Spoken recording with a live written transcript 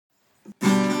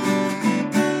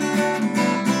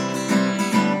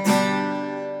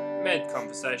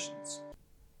Conversations.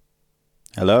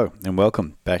 Hello and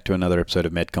welcome back to another episode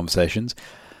of Med Conversations.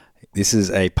 This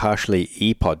is a partially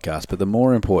e-podcast, but the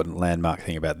more important landmark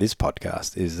thing about this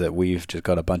podcast is that we've just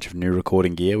got a bunch of new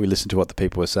recording gear. We listen to what the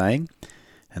people are saying,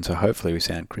 and so hopefully we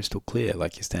sound crystal clear,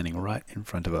 like you're standing right in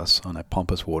front of us on a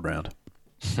pompous ward round.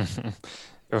 We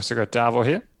also got Darvel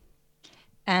here.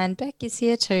 And Beck is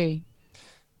here too.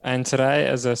 And today,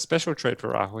 as a special treat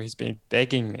for Rahul, he's been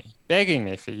begging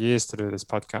me for years to do this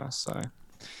podcast. So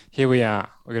here we are.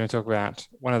 We're going to talk about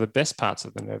one of the best parts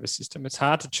of the nervous system. It's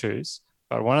hard to choose,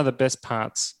 but one of the best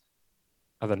parts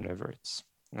are the nerve roots.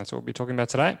 And that's what we'll be talking about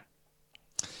today.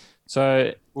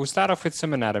 So we'll start off with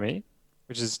some anatomy,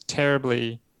 which is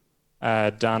terribly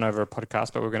done over a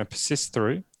podcast, but we're going to persist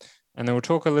through. And then we'll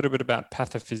talk a little bit about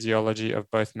pathophysiology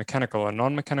of both mechanical and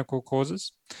non-mechanical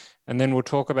causes. And then we'll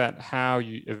talk about how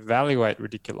you evaluate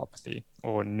radiculopathy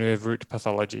or nerve root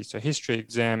pathology. So history,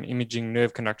 exam, imaging,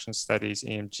 nerve conduction studies,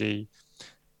 EMG,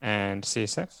 and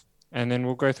CSF. And then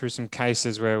we'll go through some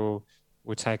cases where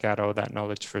we'll take out all that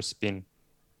knowledge for a spin.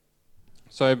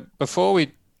 So before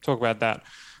we talk about that,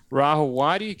 Rahul,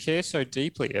 why do you care so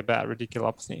deeply about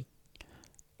radiculopathy?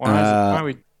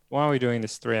 Why are we doing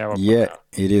this 3-hour podcast? Yeah,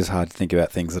 it is hard to think about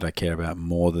things that I care about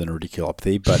more than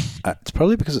radiculopathy, but it's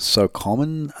probably because it's so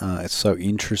common, it's so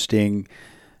interesting,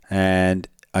 and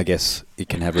I guess it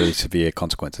can have really severe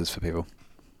consequences for people.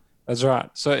 That's right.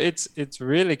 So it's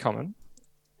really common,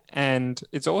 and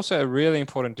it's also a really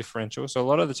important differential. So a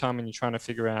lot of the time when you're trying to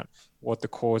figure out what the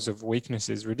cause of weakness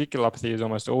is, radiculopathy is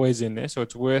almost always in there, so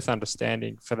it's worth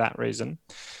understanding for that reason.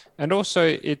 And also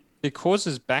it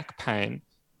causes back pain,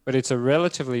 but it's a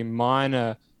relatively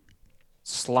minor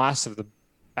slice of the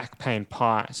back pain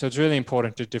pie. So it's really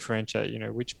important to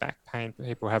differentiate, which back pain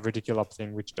people have radiculopathy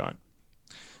and which don't.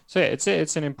 So yeah,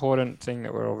 it's an important thing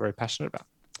that we're all very passionate about.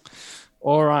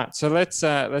 All right, so let's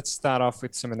start off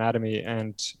with some anatomy,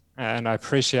 and I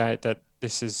appreciate that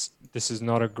this is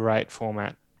not a great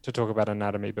format to talk about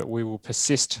anatomy, but we will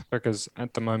persist because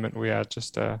at the moment we are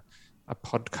just a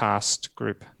podcast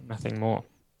group, nothing more.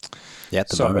 Yeah, at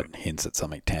the moment, hints at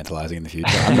something tantalizing in the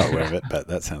future. I'm not aware of it, but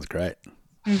that sounds great.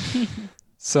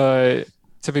 So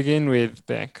to begin with,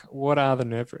 Beck, what are the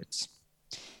nerve roots?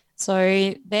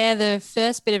 So they're the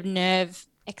first bit of nerve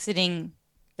exiting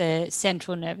the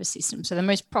central nervous system. So the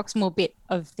most proximal bit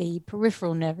of the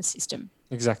peripheral nervous system.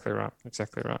 Exactly right.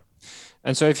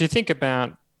 And so if you think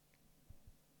about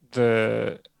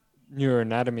the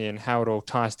neuroanatomy and how it all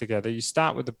ties together, you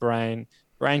start with the brain.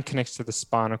 Brain connects to the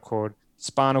spinal cord.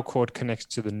 Spinal cord connects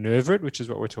to the nerve root, which is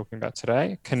what we're talking about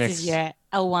today. This is your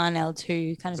L1,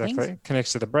 L2 kind of things.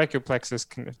 Connects to the brachial plexus,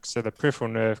 connects to the peripheral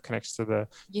nerve, connects to the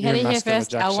You heard it here first.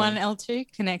 junction. L1,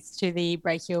 L2 connects to the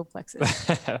brachial plexus.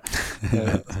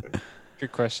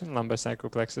 Good question,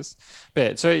 lumbosacral plexus.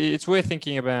 But so it's worth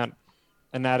thinking about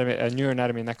anatomy,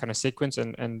 neuroanatomy in that kind of sequence,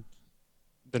 and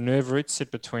the nerve roots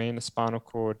sit between the spinal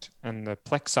cord and the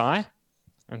plexi,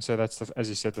 and so that's as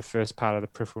you said, the first part of the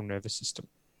peripheral nervous system.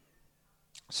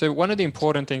 So one of the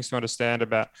important things to understand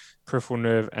about peripheral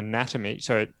nerve anatomy,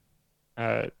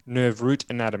 nerve root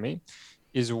anatomy,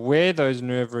 is where those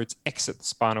nerve roots exit the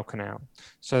spinal canal.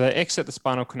 So they exit the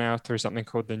spinal canal through something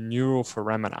called the neural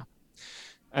foramina.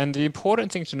 And the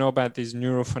important thing to know about these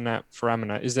neural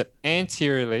foramina is that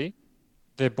anteriorly,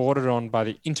 they're bordered on by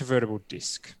the intervertebral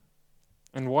disc.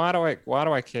 And why do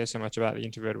I care so much about the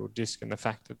intervertebral disc and the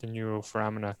fact that the neural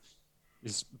foramina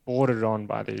is bordered on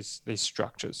by these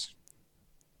structures?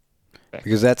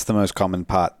 Because that's the most common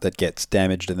part that gets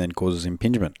damaged and then causes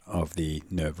impingement of the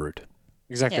nerve root.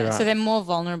 Exactly right. So they're more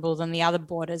vulnerable than the other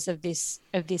borders of this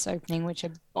opening, which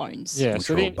are bones. Yeah, which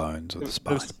so are all bones of the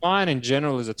spine. The spine in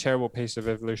general is a terrible piece of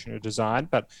evolutionary design,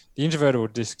 but the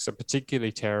intervertebral discs are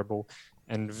particularly terrible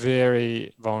and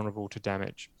very vulnerable to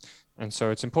damage. And so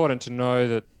it's important to know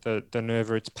that the nerve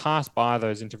roots pass by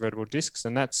those intervertebral discs,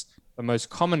 and that's the most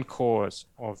common cause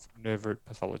of nerve root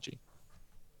pathology.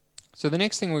 So the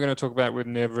next thing we're going to talk about with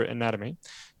nerve root anatomy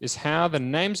is how the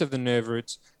names of the nerve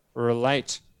roots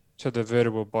relate to the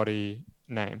vertebral body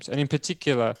names, and in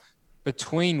particular,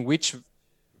 between which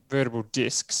vertebral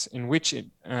discs, in which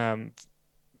neural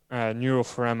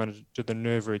foramina do the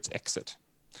nerve roots exit.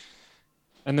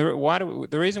 And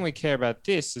the reason we care about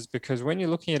this is because when you're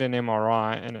looking at an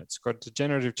MRI and it's got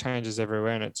degenerative changes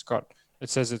everywhere, and it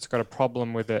says it's got a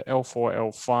problem with the L4,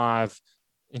 L5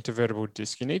 intervertebral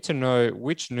disc, you need to know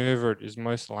which nerve root is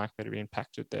most likely to be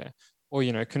impacted there. Or,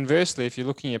 conversely, if you're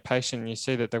looking at a patient and you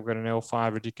see that they've got an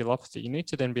L5 radiculopathy, you need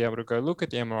to then be able to go look at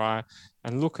the MRI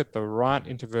and look at the right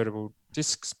intervertebral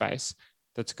disc space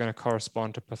that's going to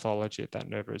correspond to pathology at that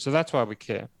nerve root. So that's why we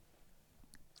care.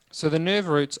 So the nerve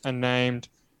roots are named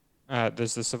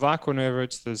there's the cervical nerve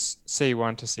roots, there's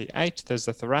C1 to C8, there's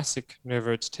the thoracic nerve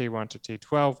roots T1 to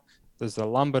T12, there's the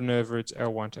lumbar nerve roots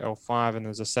L1 to L5, and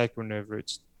there's the sacral nerve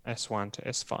roots S1 to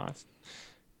S5.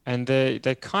 And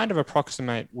they kind of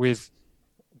approximate with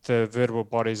the vertebral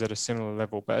bodies at a similar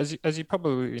level. But as you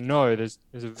probably know, there's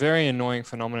a very annoying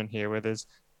phenomenon here where there's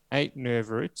 8 nerve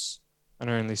roots and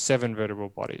only 7 vertebral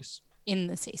bodies. In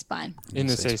the C-spine. In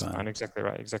the C-spine, exactly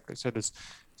right, exactly. So there's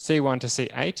C1 to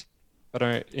C8 but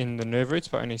in the nerve roots,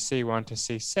 but only C1 to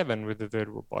C7 with the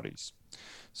vertebral bodies.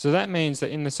 So that means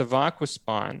that in the cervical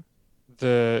spine,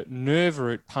 the nerve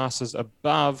root passes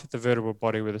above the vertebral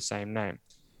body with the same name.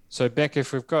 So Beck,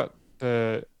 if we've got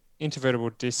the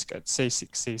intervertebral disc at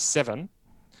C6, C7,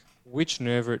 which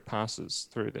nerve root passes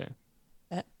through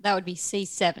there? That would be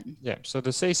C7. Yeah, so the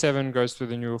C7 goes through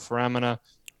the neural foramina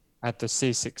at the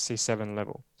C6, C7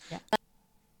 level. Yeah.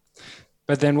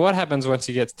 But then what happens once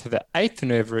you get to the 8th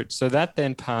nerve root? So that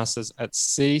then passes at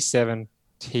C7,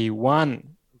 T1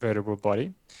 vertebral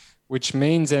body, which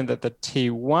means then that the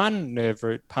T1 nerve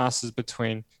root passes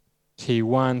between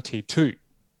T1, T2,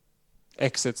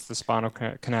 exits the spinal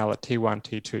canal at T1,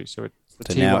 T2. So it's the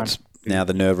T1. Now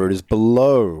the nerve root is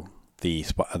below the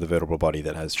vertebral body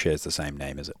that shares the same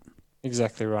name as it.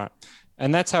 Exactly right.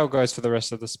 And that's how it goes for the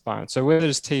rest of the spine. So where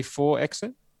does T4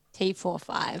 exit? T4,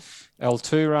 5.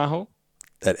 L2, Rahul?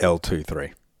 At L2,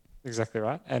 3. Exactly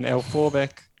right. And L4,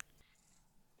 Beck?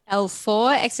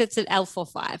 L4 exits at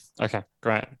L4, 5. Okay,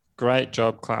 great. Great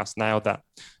job, class. Nailed that.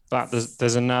 But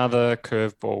there's another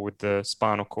curveball with the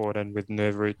spinal cord and with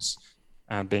nerve roots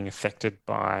being affected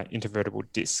by intervertebral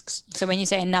discs. So when you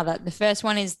say another, the first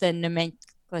one is the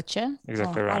nomenclature.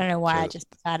 Exactly right. I don't know why I just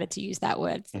decided to use that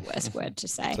word. It's the worst word to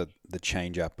say. So the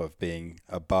change up of being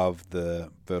above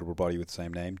the vertebral body with the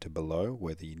same name to below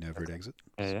where the nerve root exit.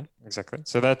 Yeah, exactly.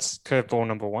 So that's curveball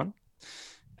number 1.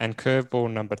 And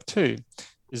curveball number 2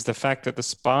 is the fact that the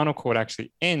spinal cord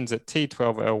actually ends at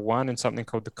T12L1 in something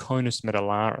called the conus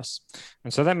medullaris.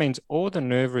 And so that means all the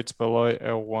nerve roots below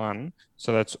L1,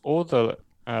 so that's all the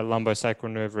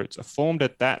lumbosacral nerve roots, are formed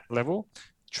at that level,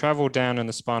 travel down in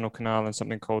the spinal canal in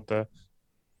something called the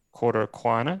cauda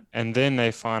equina, and then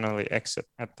they finally exit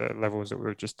at the levels that we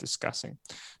were just discussing.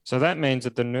 So that means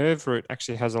that the nerve root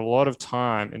actually has a lot of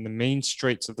time in the mean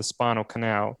streets of the spinal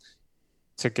canal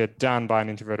to get done by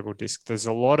an intervertebral disc. There's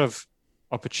a lot of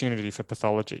opportunity for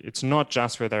pathology. It's not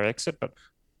just where they exit, but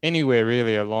anywhere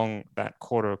really along that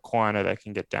cauda equina they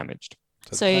can get damaged.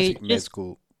 So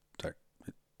the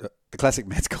classic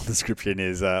med school description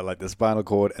is like the spinal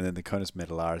cord and then the conus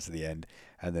medullaris at the end,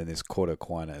 and then this cauda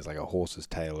equina is like a horse's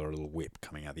tail or a little whip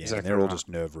coming out the end. Exactly, and they're all right. just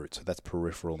nerve roots. So that's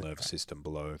peripheral nervous system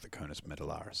below the conus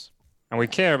medullaris. And we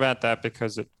care about that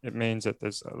because it means that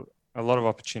there's a lot of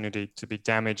opportunity to be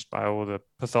damaged by all the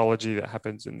pathology that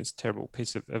happens in this terrible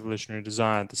piece of evolutionary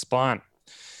design, the spine.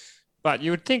 But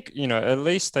you would think, at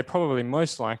least they're probably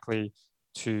most likely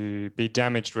to be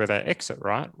damaged where they exit,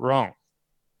 right? Wrong.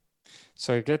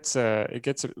 So it gets a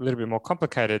little bit more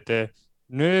complicated. The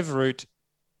nerve root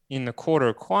in the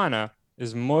cauda equina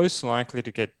is most likely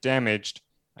to get damaged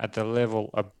at the level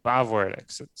above where it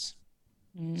exits.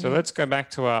 So let's go back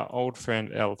to our old friend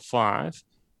L5.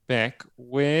 Beck,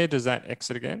 where does that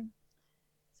exit again?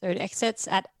 So it exits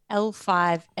at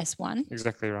L5S1.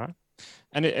 Exactly right.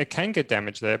 And it can get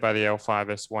damaged there by the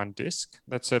L5S1 disc.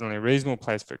 That's certainly a reasonable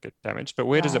place for it to get damaged. But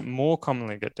where does it more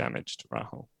commonly get damaged,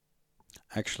 Rahul?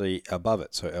 Actually above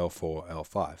it, so L4,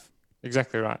 L5.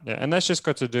 Exactly right. Yeah. And that's just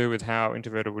got to do with how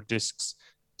intervertebral discs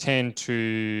tend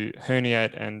to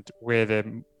herniate and where they're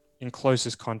in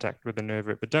closest contact with the nerve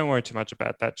root. But don't worry too much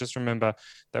about that. Just remember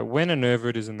that when a nerve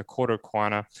root is in the cauda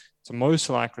equina, it's most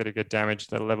likely to get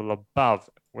damaged at a level above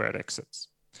where it exits.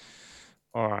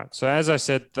 All right. So as I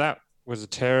said, that was a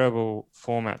terrible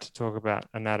format to talk about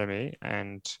anatomy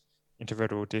and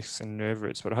intervertebral discs and nerve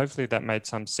roots, but hopefully that made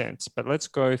some sense. But let's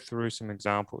go through some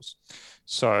examples.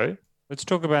 So let's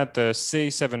talk about the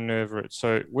C7 nerve root.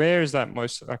 So where is that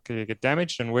most likely to get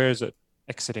damaged and where is it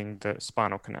exiting the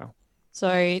spinal canal?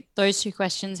 So those two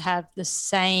questions have the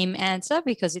same answer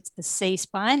because it's the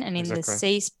C-spine, and in the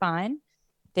C-spine,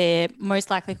 the most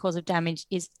likely cause of damage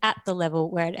is at the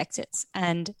level where it exits.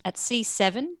 And at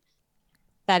C7,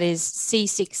 that is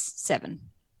C6-7.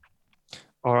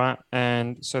 All right.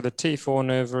 And so the T4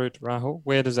 nerve root, Rahul,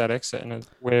 where does that exit and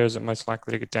where is it most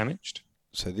likely to get damaged?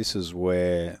 So this is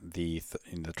where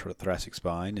in the thoracic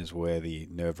spine is where the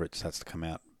nerve root starts to come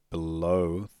out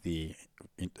below the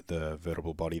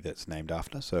vertebral body that's named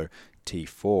after. So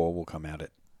T4 will come out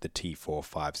at the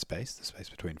T4-5 space, the space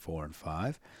between 4 and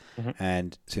 5. Mm-hmm.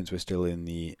 And since we're still in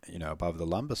the, above the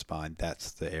lumbar spine,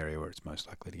 that's the area where it's most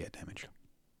likely to get damaged.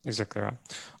 Exactly right.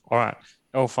 All right.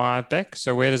 L5, Beck.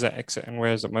 So where does that exit and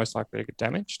where is it most likely to get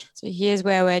damaged? So here's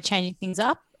where we're changing things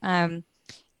up.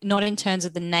 Not in terms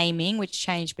of the naming, which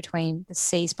changed between the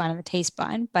C spine and the T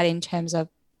spine, but in terms of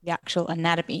the actual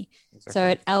anatomy. Exactly. So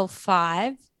at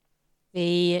L5,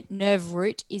 the nerve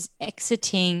root is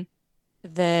exiting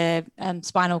the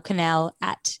spinal canal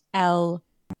at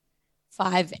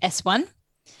L5S1,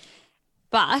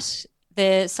 but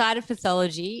the site of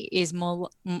pathology is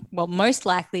most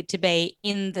likely to be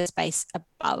in the space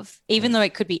above, even though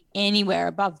it could be anywhere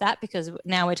above that, because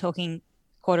now we're talking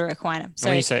cauda equina. So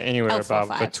when you say anywhere L4,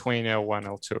 above, between L1,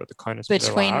 L2 at the conus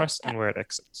medullaris and where it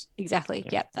exits. Exactly.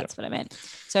 Yep, that's what I meant.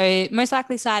 So most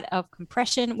likely site of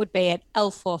compression would be at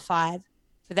L4-5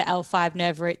 for the L5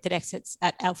 nerve root that exits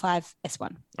at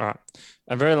L5-S1. All right.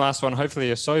 And very last one, hopefully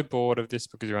you're so bored of this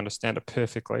because you understand it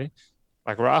perfectly,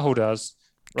 like Rahul does.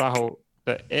 Rahul,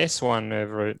 the S1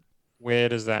 nerve root, where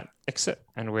does that exit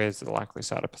and where's the likely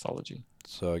site of pathology?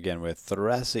 So again, we're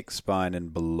thoracic spine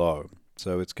and below.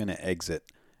 So it's going to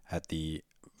exit at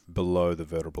below the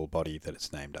vertebral body that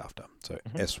it's named after. So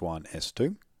S1,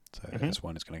 S2. So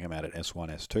S1 is going to come out at S1,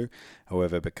 S2.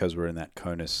 However, because we're in that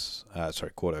cauda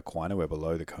equina, we're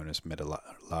below the conus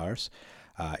medullaris,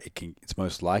 it's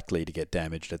most likely to get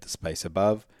damaged at the space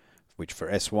above, which for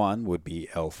S1 would be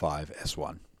L5,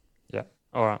 S1. Yeah.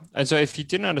 All right. And so if you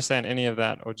didn't understand any of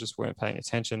that or just weren't paying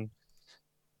attention,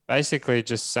 basically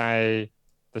just say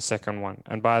the second one.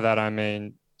 And by that, I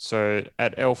mean, so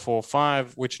at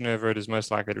L4-5, which nerve root is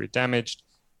most likely to be damaged?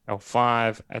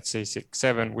 L5 at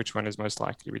C6-7, which one is most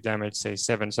likely to be damaged?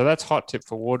 C7. So that's hot tip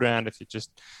for ward round if you're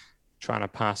just trying to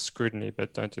pass scrutiny,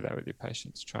 but don't do that with your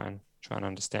patients. Try and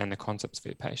understand the concepts for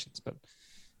your patients. But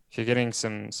if you're getting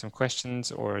some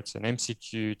questions or it's an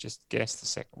MCQ, just guess the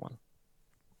second one.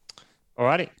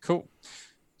 Alrighty, cool.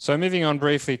 So moving on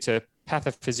briefly to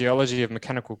pathophysiology of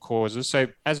mechanical causes. So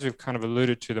as we've kind of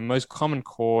alluded to, the most common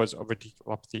cause of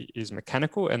radiculopathy is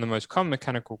mechanical, and the most common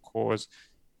mechanical cause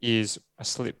is a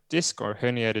slipped disc or a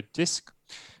herniated disc.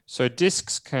 So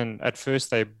discs can, at first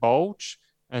they bulge,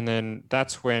 and then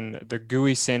that's when the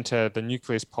gooey center, the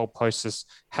nucleus pulposus,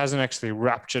 hasn't actually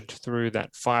ruptured through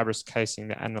that fibrous casing,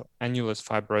 the annulus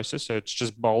fibrosus. So it's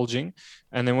just bulging.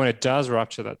 And then when it does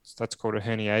rupture, that's called a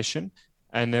herniation.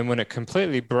 And then when it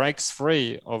completely breaks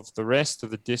free of the rest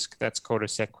of the disc, that's called a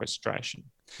sequestration.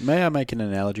 May I make an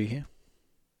analogy here?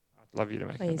 I'd love you to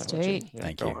make Please an analogy. do. Yeah,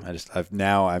 Thank you.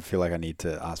 I feel like I need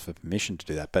to ask for permission to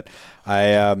do that. But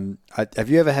have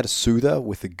you ever had a soother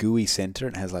with a gooey center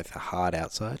and it has like a hard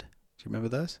outside? Do you remember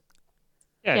those?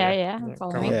 Yeah. Yeah.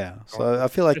 So I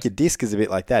feel like your disc is a bit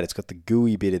like that. It's got the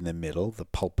gooey bit in the middle, the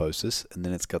pulposus, and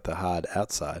then it's got the hard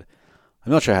outside.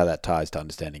 I'm not sure how that ties to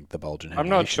understanding the bulge and herniation. I'm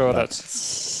not sure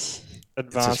that's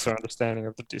advanced or understanding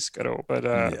of the disc at all, but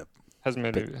hasn't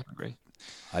made me agree.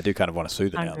 I do kind of want to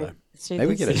soothe it now, though. Maybe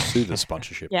we get a soother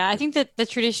sponsorship. Yeah, I think that the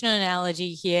traditional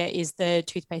analogy here is the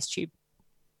toothpaste tube.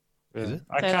 Is it?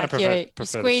 I kind of prefer you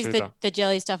squeeze the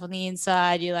jelly stuff on the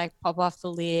inside, you like pop off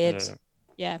the lid.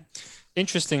 Yeah.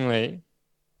 Interestingly,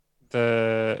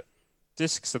 the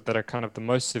discs that are kind of the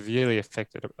most severely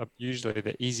affected are usually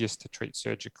the easiest to treat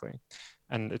surgically.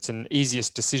 And it's an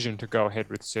easiest decision to go ahead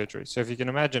with surgery. So if you can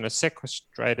imagine a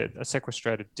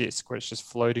sequestrated disc where it's just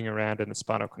floating around in the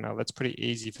spinal canal, that's pretty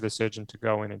easy for the surgeon to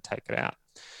go in and take it out.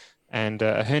 And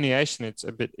a herniation, it's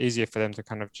a bit easier for them to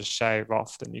kind of just shave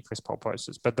off the nucleus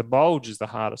pulposus. But the bulge is the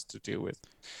hardest to deal with.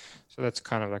 So that's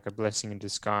kind of like a blessing in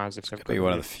disguise. It's going to be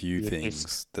one of the few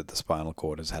things that the spinal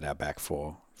cord has had our back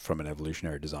for from an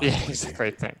evolutionary design point of view.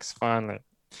 Exactly. Thanks. Finally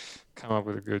come up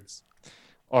with the goods.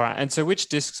 All right. And so which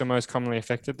discs are most commonly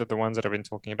affected? They're the ones that I've been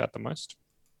talking about the most.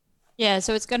 Yeah.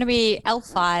 So it's going to be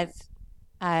L5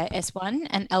 S1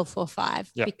 and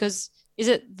L4-5 because is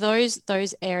it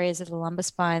those areas of the lumbar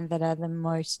spine that are the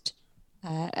most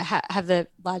have the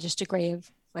largest degree of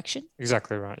flexion?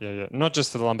 Exactly right. Yeah. Not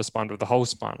just the lumbar spine, but the whole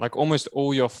spine. Like almost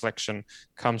all your flexion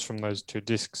comes from those two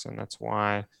discs, and that's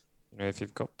why if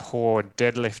you've got poor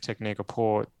deadlift technique or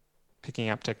poor picking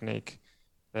up technique,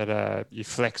 that you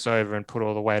flex over and put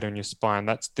all the weight on your spine.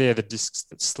 They're the discs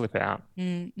that slip out.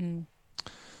 Mm-mm.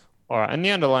 All right, and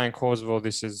the underlying cause of all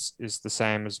this is the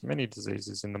same as many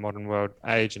diseases in the modern world: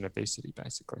 age and obesity,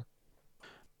 basically.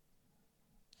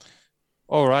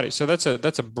 All righty, so that's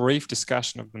a brief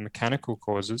discussion of the mechanical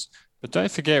causes. But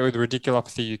don't forget, with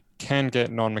radiculopathy, you can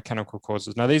get non-mechanical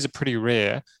causes. Now, these are pretty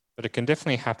rare, but it can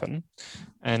definitely happen.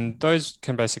 And those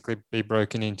can basically be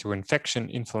broken into infection,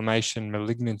 inflammation,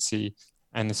 malignancy,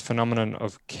 and this phenomenon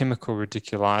of chemical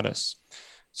radiculitis.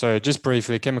 So just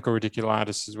briefly, chemical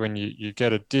radiculitis is when you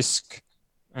get a disc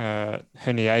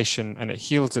herniation and it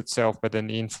heals itself, but then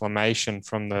the inflammation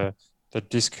from the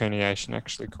disc herniation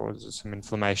actually causes some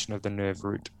inflammation of the nerve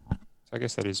root. So I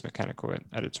guess that is mechanical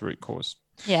at its root cause.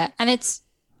 Yeah, and it's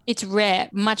rare,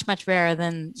 much rarer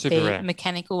than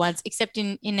mechanical ones, except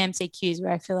in MCQs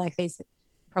where I feel like these are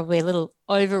probably a little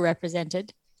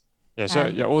overrepresented. Yeah,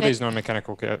 so all these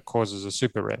non-mechanical causes are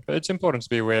super rare, but it's important to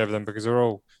be aware of them because they're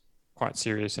all quite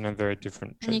serious and have very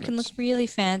different treatments. And you can look really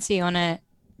fancy on a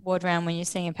ward round when you're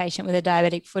seeing a patient with a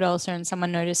diabetic foot ulcer and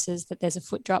someone notices that there's a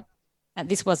foot drop.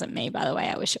 This wasn't me, by the way.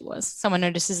 I wish it was. Someone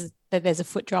notices that there's a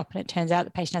foot drop and it turns out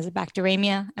the patient has a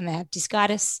bacteremia and they have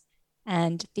discitis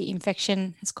and the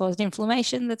infection has caused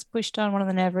inflammation that's pushed on one of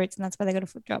the nerve roots and that's why they got a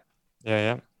foot drop.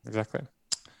 Yeah, exactly.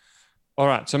 All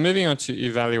right, so moving on to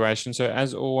evaluation. So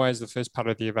as always, the first part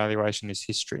of the evaluation is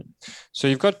history. So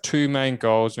you've got two main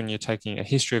goals when you're taking a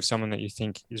history of someone that you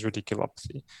think is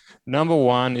radiculopathy. Number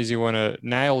one is you want to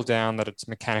nail down that it's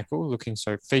mechanical, looking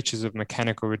so features of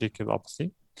mechanical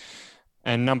radiculopathy.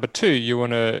 And number two, you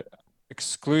want to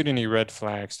exclude any red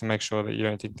flags to make sure that you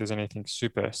don't think there's anything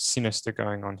super sinister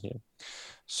going on here.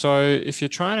 So if you're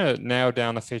trying to nail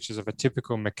down the features of a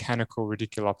typical mechanical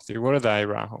radiculopathy, what are they,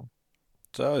 Rahul?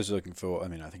 So I was looking for, I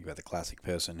think about the classic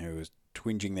person who was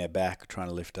twinging their back, trying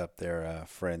to lift up their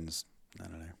friend's, I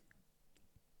don't know.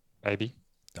 Baby.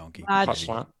 Donkey. Pot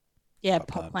plant. Yeah,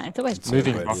 pot plant. It's always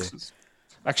moving boxes.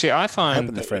 Yeah. Actually, I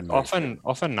find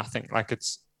often nothing. Like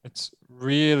it's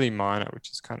really minor, which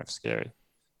is kind of scary.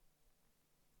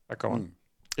 But go on.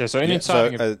 Yeah, so an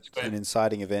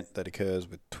inciting event that occurs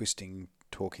with twisting,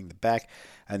 torquing the back,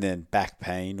 and then back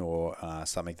pain or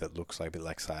something that looks like a bit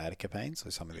like sciatica pain, so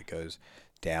something that goes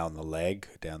down the leg,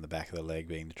 down the back of the leg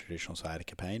being the traditional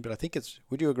sciatica pain. But I think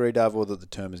would you agree, Davor, that the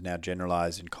term is now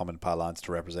generalized in common parlance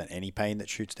to represent any pain that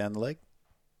shoots down the leg?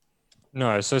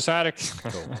 No, so sciatica...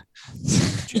 Cool.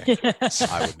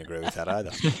 I wouldn't agree with that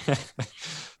either.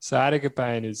 Sciatica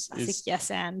pain is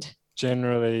yes and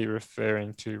generally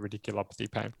referring to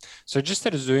radiculopathy pain. So just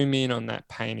to zoom in on that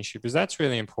pain issue, because that's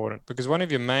really important, because one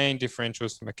of your main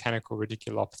differentials for mechanical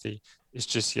radiculopathy is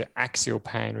just your axial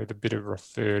pain with a bit of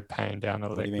referred pain down the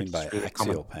leg. What do you mean by really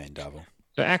axial pain, Davor?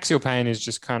 So axial pain is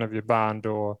just kind of your barn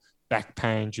door back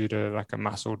pain due to like a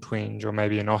muscle twinge or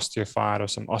maybe an osteophyte or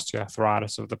some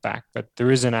osteoarthritis of the back, but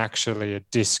there isn't actually a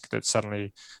disc that's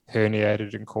suddenly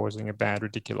herniated and causing a bad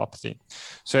radiculopathy.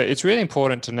 So it's really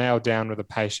important to nail down with a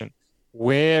patient,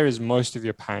 where is most of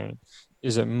your pain?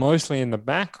 Is it mostly in the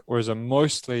back or is it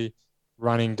mostly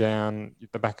running down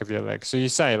the back of your leg? So you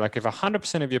say, like, if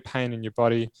 100% of your pain in your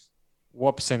body,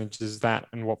 what percentage is that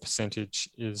and what percentage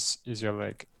is your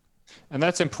leg? And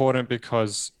that's important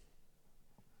because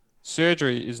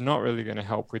surgery is not really going to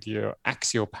help with your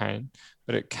axial pain,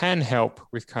 but it can help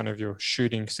with kind of your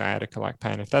shooting sciatica-like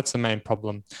pain. If that's the main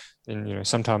problem, then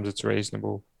sometimes it's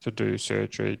reasonable to do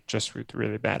surgery just with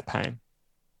really bad pain.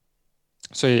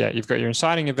 So yeah, you've got your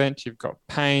inciting event, you've got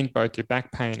pain, both your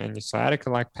back pain and your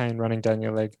sciatica-like pain running down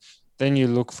your leg. Then you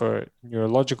look for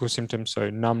neurological symptoms, so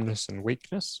numbness and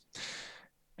weakness.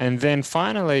 And then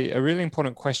finally, a really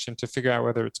important question to figure out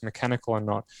whether it's mechanical or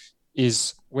not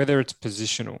is whether it's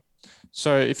positional.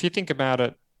 So if you think about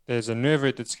it, there's a nerve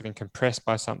root that's getting compressed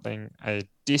by something, a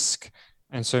disc.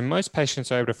 And so most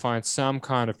patients are able to find some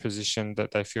kind of position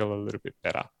that they feel a little bit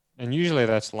better. And usually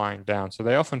that's lying down. So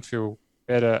they often feel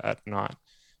better at night.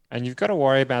 And you've got to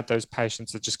worry about those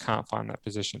patients that just can't find that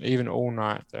position. Even all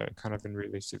night, they're kind of in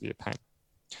really severe pain.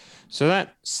 So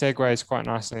that segues quite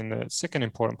nicely in the second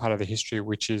important part of the history,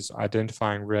 which is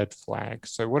identifying red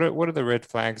flags. So what are the red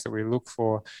flags that we look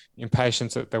for in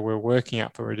patients that we're working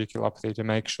up for radiculopathy to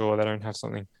make sure they don't have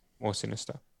something more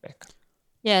sinister? Beck.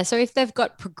 Yeah, so if they've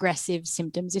got progressive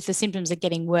symptoms, if the symptoms are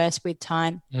getting worse with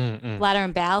time, bladder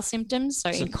and bowel symptoms, so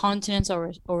incontinence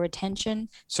or retention.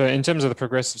 So in terms of the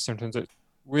progressive symptoms,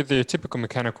 with the typical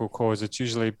mechanical cause, it's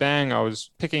usually bang, I was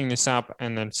picking this up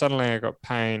and then suddenly I got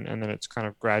pain and then it's kind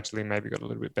of gradually maybe got a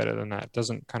little bit better than that. It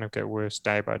doesn't kind of get worse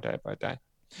day by day by day.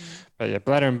 But yeah,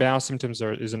 bladder and bowel symptoms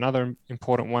is another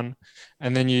important one.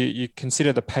 And then you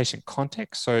consider the patient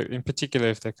context. So in particular,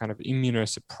 if they're kind of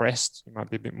immunosuppressed, you might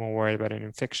be a bit more worried about an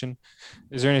infection.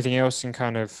 Is there anything else in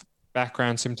kind of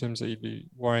background symptoms that you'd be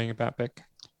worrying about, Beck?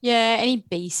 Yeah, any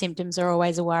B symptoms are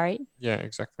always a worry. Yeah,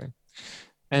 exactly.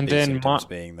 And B then symptoms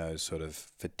being those sort of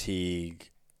fatigue,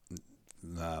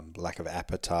 lack of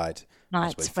appetite,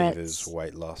 night sweats, fevers,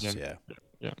 weight loss. Yeah.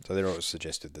 So they're always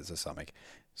suggested there's something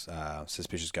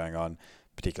suspicious going on,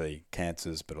 particularly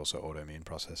cancers, but also autoimmune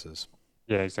processes.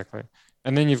 Yeah, exactly.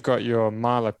 And then you've got your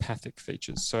myelopathic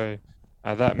features. So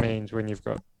that means when you've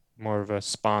got more of a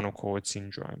spinal cord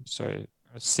syndrome, so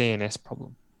a CNS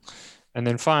problem. And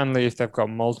then finally, if they've got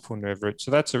multiple nerve roots,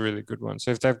 so that's a really good one.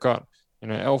 So if they've got,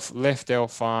 left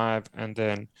L5 and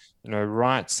then,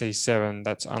 right C7,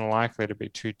 that's unlikely to be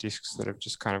two discs that have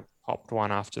just kind of popped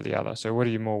one after the other. So what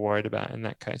are you more worried about in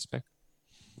that case, Beck?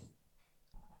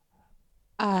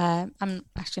 I'm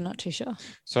actually not too sure.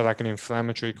 So like an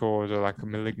inflammatory cause or like a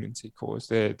malignancy cause,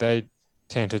 they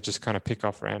tend to just kind of pick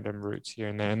off random roots here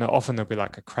and there. And often there'll be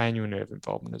like a cranial nerve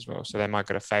involvement as well. So they might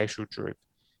get a facial droop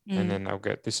and then they'll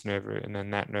get this nerve root and then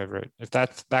that nerve root. If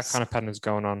that kind of pattern is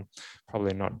going on,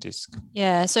 probably not disc.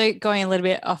 Yeah. So going a little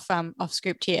bit off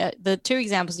script here, the two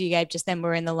examples you gave just then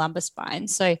were in the lumbar spine.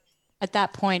 So at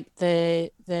that point, the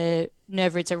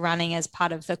nerve roots are running as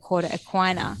part of the cauda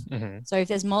equina. So if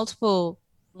there's multiple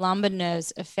lumbar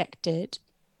nerves affected,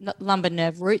 lumbar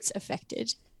nerve roots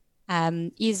affected,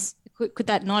 could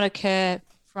that not occur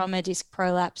from a disc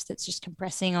prolapse that's just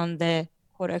compressing on the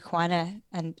cauda equina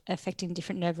and affecting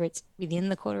different nerve roots within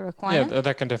the cauda equina? Yeah,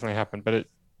 that can definitely happen, but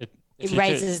it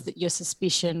raises your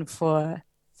suspicion for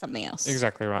something else.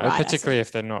 Exactly right. Particularly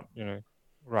if they're not,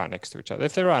 right next to each other.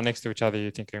 If they're right next to each other,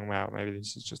 you're thinking, wow, maybe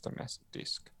this is just a massive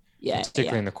disc. Yeah.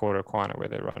 Particularly in the cauda equina where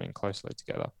they're running closely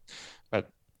together. But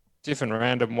different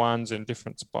random ones in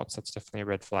different spots, that's definitely a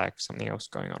red flag, something else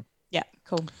going on. Yeah,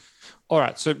 cool. All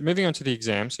right, so moving on to the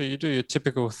exam. So you do your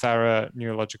typical thorough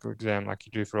neurological exam like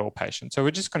you do for all patients. So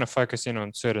we're just going to focus in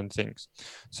on certain things.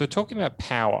 So talking about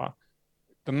power,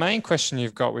 the main question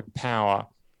you've got with power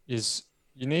is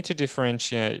you need to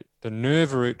differentiate the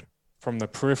nerve root from the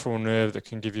peripheral nerve that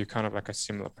can give you kind of like a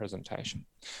similar presentation.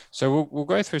 So we'll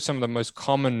go through some of the most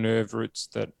common nerve roots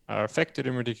that are affected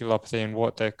in radiculopathy and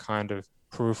what their kind of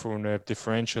peripheral nerve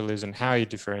differential is and how you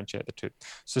differentiate the two.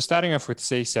 So starting off with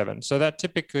C7. So that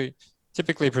typically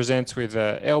presents with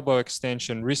elbow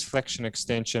extension, wrist flexion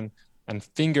extension, and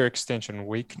finger extension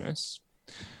weakness.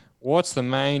 What's the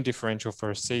main differential for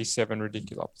a C7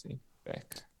 radiculopathy,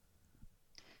 Beck?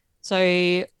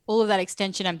 So all of that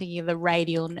extension, I'm thinking of the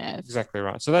radial nerve. Exactly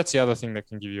right. So that's the other thing that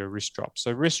can give you a wrist drop.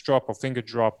 So wrist drop or finger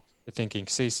drop, you're thinking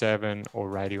C7 or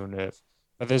radial nerve.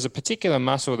 But there's a particular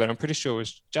muscle that I'm pretty sure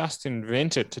was just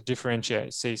invented to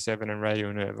differentiate C7 and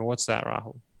radial nerve. And what's that,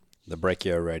 Rahul? The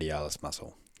brachioradialis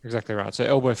muscle. Exactly right. So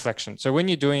elbow flexion. So when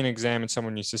you're doing an exam and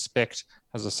someone you suspect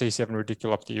has a C7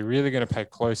 radiculopathy, you're really going to pay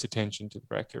close attention to the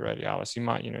brachioradialis. You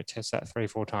might, test that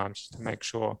 3-4 times just to make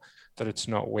sure that it's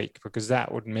not weak, because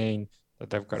that would mean that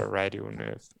they've got a radial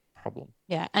nerve problem.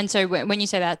 Yeah. And so when you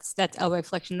say that's elbow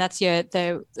flexion, that's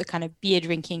the kind of beard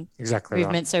rinking movement.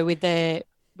 Right. So with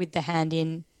the hand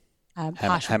in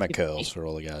hammer curls for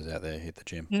all the guys out there hit the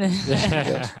gym.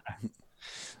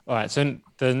 All right, so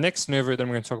the next nerve root that I'm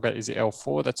going to talk about is the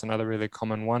L4. That's another really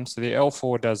common one. So the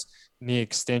L4 does knee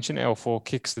extension. L4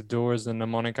 kicks the door as the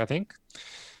mnemonic, I think.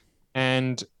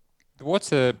 And what's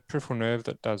the peripheral nerve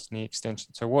that does knee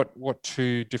extension? So what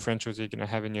two differentials are you going to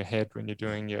have in your head when you're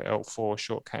doing your L4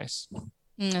 short case?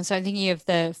 So I'm thinking of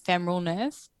the femoral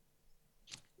nerve.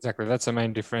 Exactly, that's the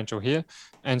main differential here.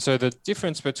 And so the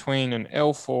difference between an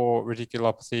L4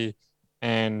 radiculopathy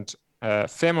and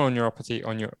femoral neuropathy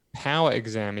on your power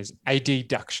exam is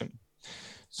adduction.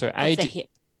 So the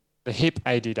hip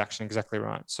adduction, exactly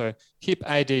right. So hip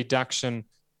adduction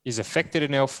is affected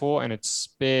in L4 and it's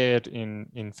spared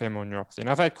in femoral neuropathy. And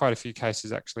I've had quite a few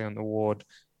cases actually on the ward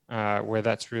where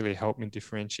that's really helped me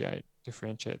differentiate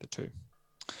the two.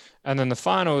 And then the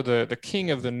final, the king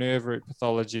of the nerve root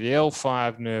pathology, the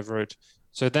L5 nerve root.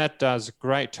 So that does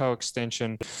great toe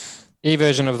extension,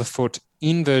 eversion of the foot,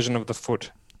 inversion of the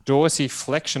foot,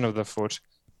 dorsiflexion of the foot,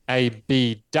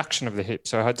 abduction of the hip.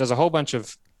 So it does a whole bunch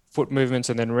of foot movements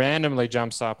and then randomly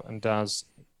jumps up and does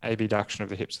abduction of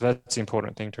the hip. So that's the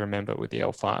important thing to remember with the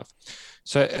L5.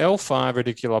 So L5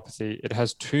 radiculopathy, it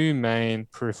has two main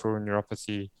peripheral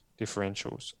neuropathy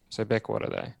differentials. So Beck, what are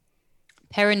they?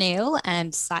 Perineal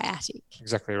and sciatic.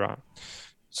 Exactly right.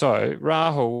 So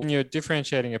Rahul, when you're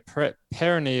differentiating a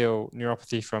perineal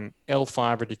neuropathy from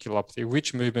L5 radiculopathy,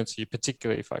 which movements are you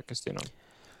particularly focused in on?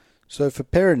 So for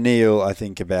perineal, I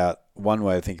think about one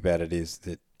way to think about it is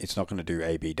that it's not going to do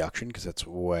abduction because that's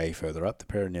way further up. The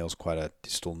perineal is quite a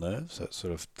distal nerve, so it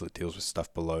sort of deals with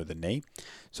stuff below the knee.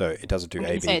 So it doesn't do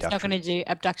abduction. So it's not going to do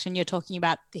abduction. You're talking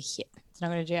about the hip. It's not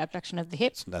going to do abduction of the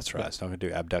hip. That's right. It's not going to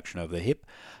do abduction of the hip.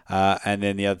 And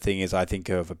then the other thing is I think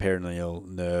of a perineal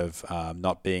nerve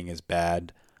not being as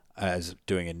bad as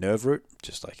doing a nerve root,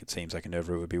 just like it seems like a nerve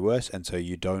root would be worse. And so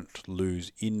you don't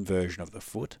lose inversion of the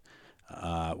foot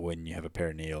when you have a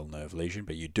perineal nerve lesion,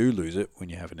 but you do lose it when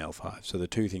you have an L5. So the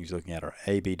two things you're looking at are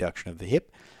abduction of the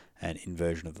hip and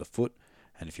inversion of the foot.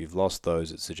 And if you've lost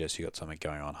those, it suggests you've got something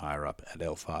going on higher up at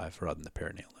L5 rather than the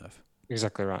perineal nerve.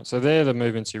 Exactly right. So they're the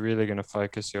movements you're really going to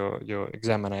focus your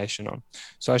examination on.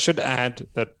 So I should add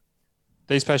that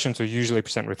these patients will usually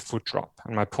present with foot drop.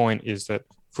 And my point is that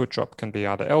foot drop can be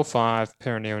either L5,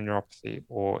 peroneal neuropathy,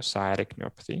 or sciatic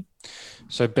neuropathy.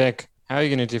 So Beck, how are you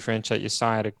going to differentiate your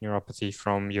sciatic neuropathy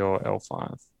from your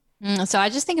L5? So I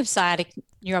just think of sciatic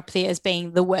neuropathy as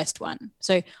being the worst one.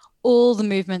 So all the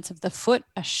movements of the foot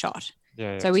are shot.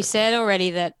 Yeah, so we said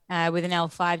already that with an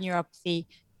L5 neuropathy,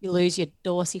 you lose your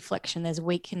dorsiflexion. There's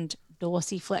weakened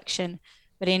dorsiflexion.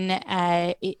 But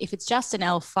if it's just an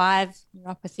L5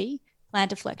 neuropathy,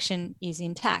 plantar flexion is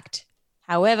intact.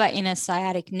 However, in a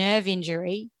sciatic nerve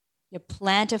injury, your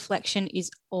plantar flexion is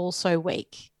also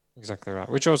weak. Exactly right,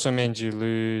 which also means you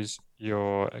lose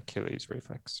your Achilles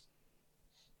reflex.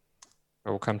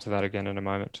 We'll come to that again in a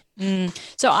moment.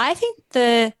 So I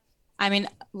think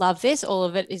love this. All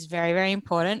of it is very, very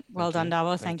important. Well done,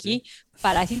 Davo. Thank you.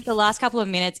 But I think the last couple of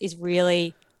minutes is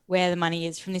really where the money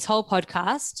is from this whole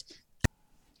podcast.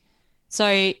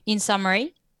 So in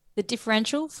summary, the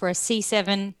differential for a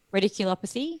C7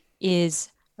 radiculopathy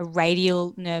is a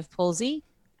radial nerve palsy.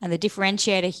 And the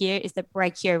differentiator here is the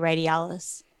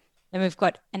brachioradialis. Then we've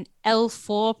got an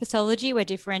L4 pathology. We're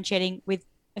differentiating with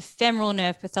ephemeral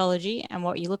nerve pathology. And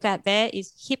what you look at there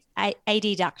is hip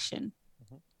adduction.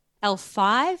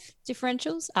 L5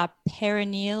 differentials are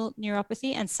peroneal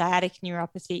neuropathy and sciatic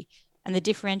neuropathy. And the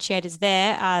differentiators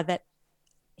there are that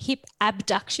hip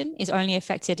abduction is only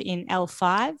affected in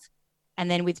L5.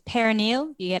 And then with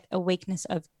peroneal, you get a weakness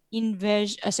of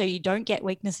inversion. So you don't get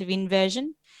weakness of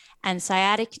inversion. And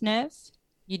sciatic nerve,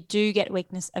 you do get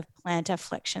weakness of plantar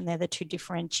flexion. They're the two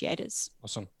differentiators.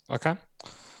 Awesome. Okay.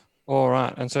 All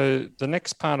right. And so the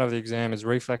next part of the exam is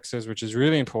reflexes, which is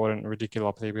really important in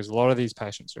radiculopathy because a lot of these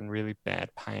patients are in really bad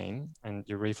pain and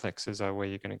your reflexes are where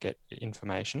you're going to get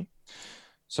information.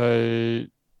 So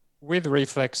with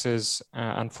reflexes,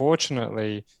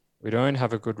 unfortunately, we don't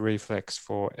have a good reflex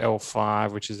for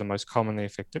L5, which is the most commonly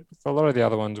affected. For a lot of the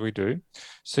other ones, we do.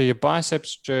 So your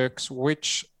biceps jerks,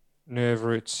 which nerve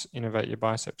roots innervate your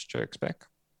biceps jerks, Beck?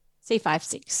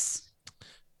 C5-6.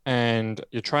 And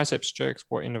your triceps jerks,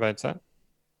 what innervates that?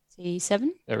 C7.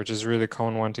 Yeah, which is a really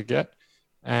common one to get.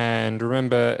 And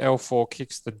remember, L4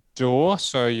 kicks the door.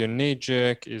 So your knee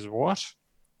jerk is what?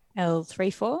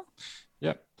 L3-4.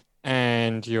 Yep.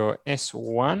 And your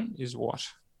S1 is what?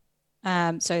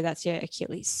 So that's your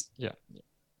Achilles. Yeah.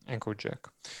 Ankle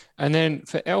jerk. And then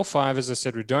for L5, as I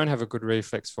said, we don't have a good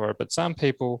reflex for it, but some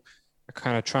people are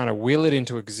kind of trying to will it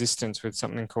into existence with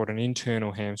something called an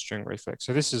internal hamstring reflex.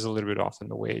 So this is a little bit off in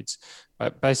the weeds,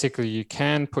 but basically you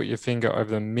can put your finger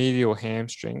over the medial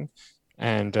hamstring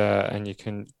and you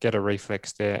can get a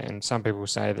reflex there. And some people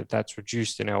say that that's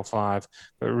reduced in L5,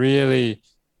 but really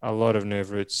a lot of nerve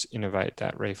roots innervate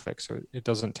that reflex. So it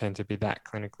doesn't tend to be that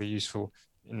clinically useful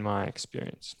in my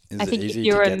experience. Is it easy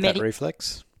to get that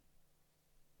reflex?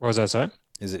 What was that, sorry?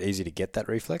 Is it easy to get that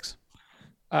reflex?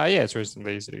 Yeah, it's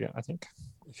reasonably easy to get, I think,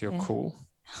 if you're cool.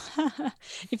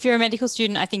 If you're a medical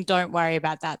student, I think don't worry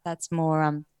about that. That's more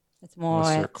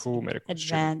Unless you're a cool medical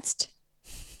advanced. Student.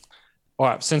 All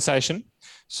right, sensation.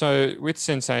 So with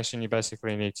sensation, you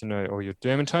basically need to know all your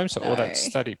dermatomes. So all that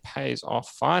study pays off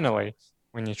finally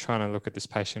when you're trying to look at this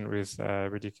patient with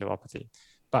radiculopathy.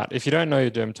 But if you don't know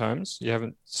your dermatomes, you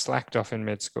haven't slacked off in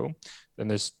med school, then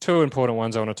there's two important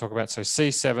ones I want to talk about. So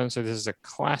C7, so this is a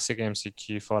classic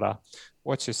MCQ fodder.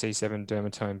 What's your C7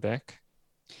 dermatome, Beck?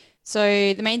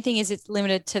 So the main thing is it's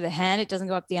limited to the hand. It doesn't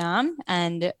go up the arm.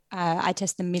 And I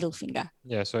test the middle finger.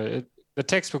 Yeah, so the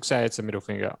textbooks say it's a middle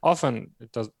finger. Often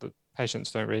the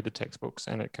patients don't read the textbooks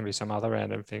and it can be some other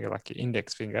random finger like your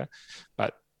index finger.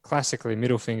 But classically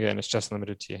middle finger and it's just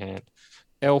limited to your hand.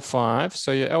 L5,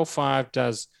 so your L5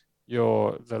 does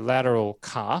the lateral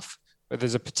calf, but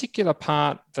there's a particular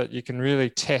part that you can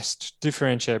really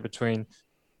differentiate between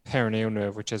peroneal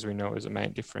nerve, which as we know is a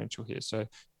main differential here. So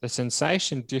the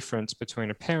sensation difference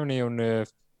between a peroneal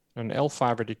nerve and an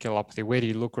L5 radiculopathy, where do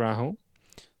you look, Rahul?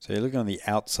 So you're looking on the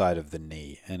outside of the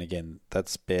knee, and again,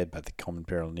 that's spared by the common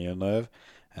peroneal nerve,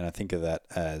 and I think of that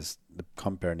as the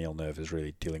common peroneal nerve is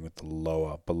really dealing with the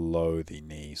lower, below the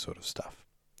knee sort of stuff.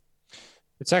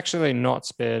 It's actually not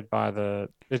spared by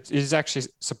it is actually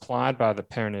supplied by the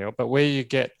peroneal, but where you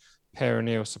get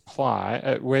peroneal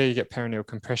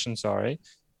compression,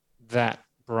 that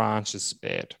branch is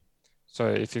spared. So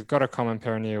if you've got a common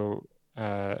peroneal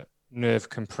nerve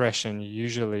compression, you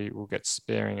usually will get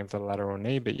sparing of the lateral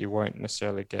knee, but you won't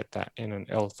necessarily get that in an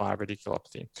L5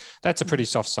 radiculopathy. That's a pretty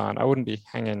soft sign. I wouldn't be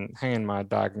hanging my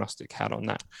diagnostic hat on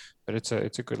that, but it's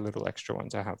a good little extra one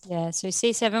to have. Yeah, so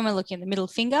C7, we're looking at the middle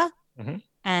finger. Mm-hmm.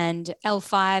 And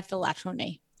L5, the lateral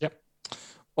knee. Yep.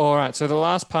 All right. So the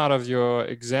last part of your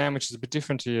exam, which is a bit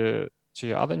different to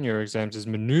your other neuro exams, is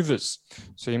maneuvers.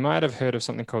 So you might have heard of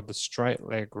something called the straight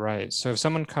leg raise. So if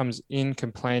someone comes in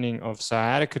complaining of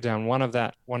sciatica down one of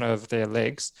their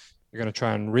legs, you're going to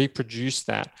try and reproduce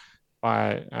that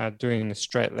by doing the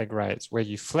straight leg raise, where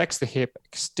you flex the hip,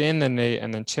 extend the knee,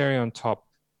 and then cherry on top,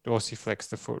 dorsiflex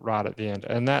the foot right at the end.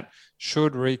 And that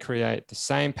should recreate the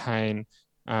same pain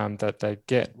that they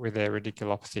get with their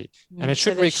radiculopathy. And it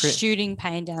should recreate shooting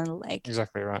pain down the leg.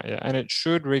 Exactly right. Yeah. And it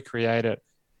should recreate it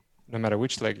no matter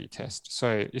which leg you test.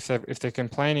 So if they're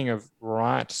complaining of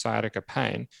right sciatica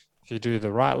pain, if you do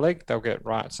the right leg, they'll get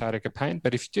right sciatica pain.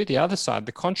 But if you do the other side,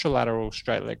 the contralateral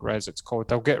straight leg raise, it's called,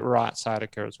 they'll get right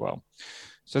sciatica as well.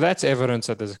 So that's evidence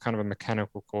that there's a kind of a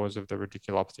mechanical cause of the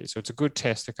radiculopathy. So it's a good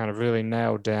test to kind of really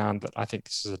nail down that I think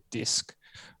this is a disc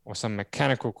or some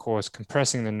mechanical cause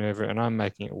compressing the nerve, and I'm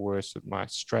making it worse with my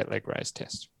straight leg raise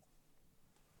test.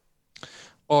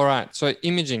 All right, so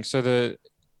imaging. So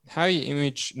how you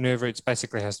image nerve roots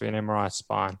basically has to be an MRI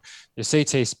spine. Your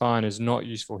CT spine is not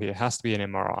useful here. It has to be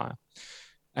an MRI.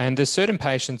 And there's certain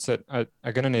patients that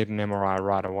are going to need an MRI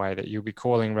right away that you'll be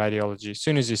calling radiology. As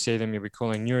soon as you see them, you'll be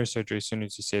calling neurosurgery as soon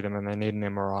as you see them, and they need an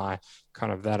MRI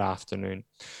kind of that afternoon.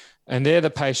 And they're the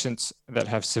patients that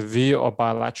have severe or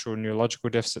bilateral neurological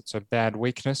deficits, so bad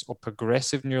weakness or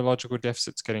progressive neurological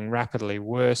deficits getting rapidly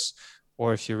worse,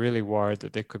 or if you're really worried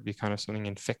that there could be kind of something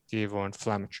infective or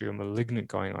inflammatory or malignant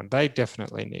going on, they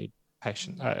definitely need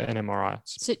an MRI.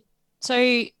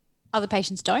 So other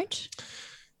patients don't?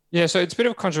 Yeah, so it's a bit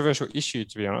of a controversial issue,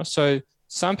 to be honest. So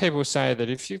some people say that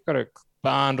if you've got a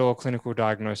barn door clinical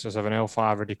diagnosis of an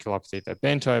L5 radiculopathy, they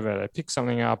bent over, they picked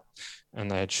something up,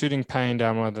 and they had shooting pain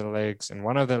down one of the legs, and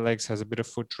one of the legs has a bit of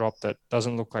foot drop that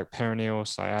doesn't look like peroneal or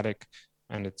sciatic,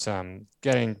 and it's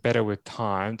getting better with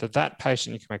time, that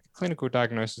patient, you can make a clinical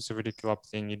diagnosis of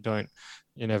radiculopathy, and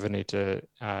you never need to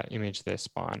image their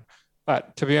spine.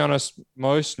 But to be honest,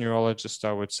 most neurologists,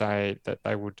 I would say that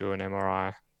they would do an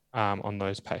MRI on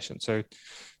those patients. So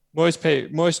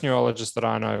most neurologists that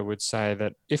I know would say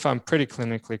that if I'm pretty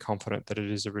clinically confident that it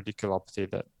is a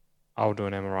radiculopathy, that I'll do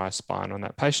an MRI spine on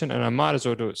that patient, and I might as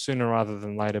well do it sooner rather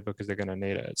than later because they're going to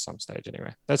need it at some stage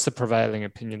anyway. That's the prevailing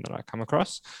opinion that I come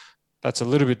across. That's a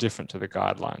little bit different to the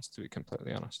guidelines, to be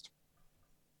completely honest.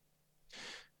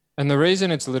 And the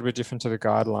reason it's a little bit different to the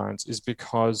guidelines is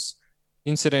because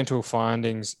incidental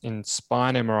findings in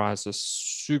spine MRIs are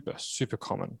super, super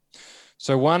common.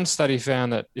 So one study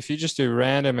found that if you just do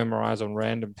random MRIs on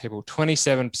random people,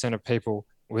 27% of people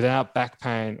without back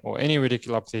pain or any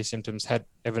radiculopathy symptoms had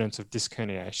evidence of disc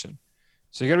herniation.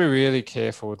 So you got to be really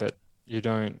careful that you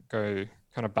don't go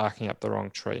kind of barking up the wrong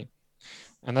tree.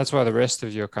 And that's why the rest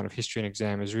of your kind of history and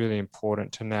exam is really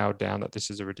important to nail down that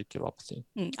this is a radiculopathy.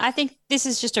 I think this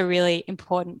is just a really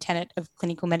important tenet of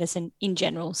clinical medicine in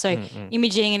general. So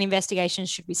imaging and investigations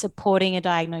should be supporting a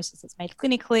diagnosis that's made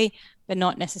clinically, but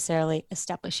not necessarily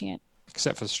establishing it.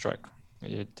 Except for stroke.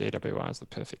 Your DWI is the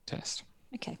perfect test.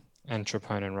 Okay. And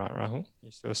troponin, right, Rahul?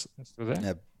 You still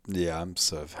there? Yeah, I'm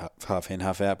sort of half in,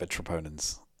 half out, but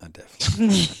troponins are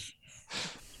definitely.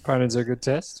 Troponins are a good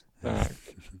test?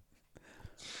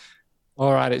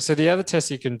 All right. So the other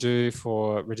test you can do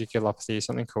for radiculopathy is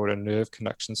something called a nerve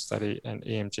conduction study and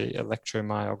EMG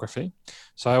electromyography.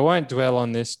 So I won't dwell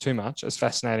on this too much. As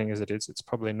fascinating as it is, it's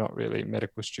probably not really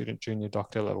medical student, junior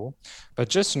doctor level. But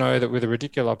just know that with a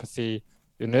radiculopathy,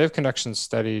 your nerve conduction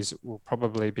studies will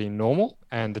probably be normal,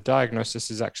 and the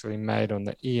diagnosis is actually made on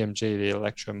the EMG, the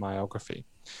electromyography,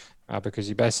 because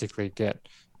you basically get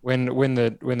when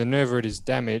the nerve root is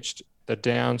damaged, the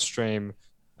downstream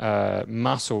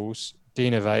muscles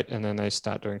denervate, and then they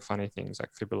start doing funny things like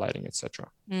fibrillating, etc.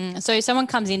 So if someone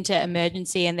comes into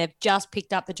emergency and they've just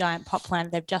picked up the giant pot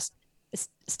plant, they've just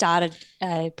started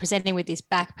presenting with this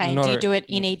back pain. Do you do it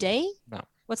in ED? No.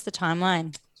 What's the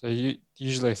timeline? So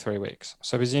usually 3 weeks.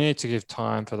 So because you need to give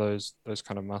time for those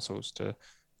kind of muscles to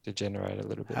degenerate a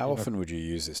little bit. How often would you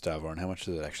use this, Davor, and how much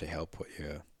does it actually help what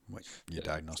your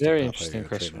diagnostic? Very interesting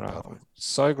question, Rahul.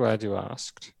 So glad you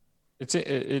asked.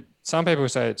 Some people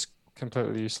say it's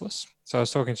completely useless. So I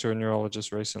was talking to a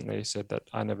neurologist recently. He said that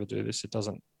I never do this. It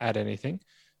doesn't add anything.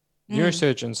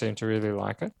 Neurosurgeons seem to really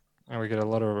like it, and we get a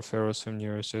lot of referrals from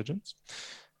neurosurgeons.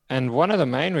 And one of the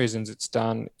main reasons it's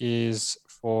done is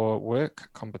for work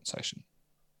compensation.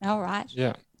 All right.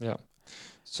 Yeah.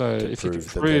 So if you can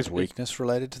prove that there's weakness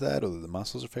related to that, or that the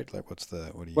muscles affect, like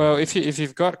if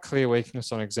you've got clear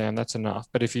weakness on exam, that's enough.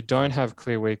 But if you don't have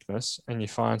clear weakness and you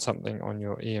find something on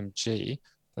your EMG,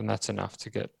 then that's enough to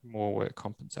get more work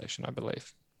compensation, I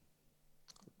believe,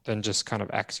 than just kind of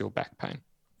axial back pain.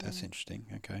 That's interesting.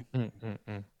 Okay.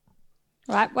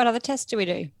 Right. What other tests do we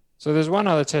do? So there's one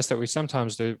other test that we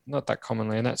sometimes do, not that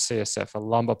commonly, and that's CSF, a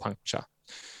lumbar puncture.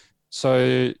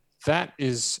 So that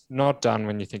is not done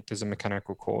when you think there's a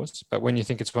mechanical cause, but when you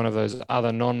think it's one of those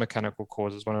other non-mechanical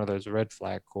causes, one of those red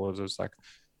flag causes, like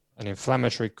an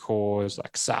inflammatory cause,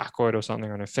 like sarcoid or something,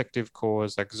 or an infective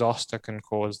cause, like zoster can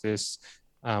cause this,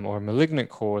 or a malignant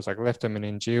cause, like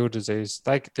leptomeningeal disease.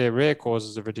 They're rare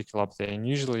causes of radiculopathy, and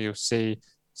usually you'll see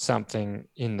something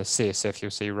in the CSF,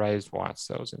 you'll see raised white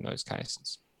cells in those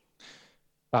cases.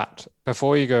 But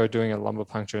before you go doing a lumbar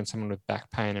puncture in someone with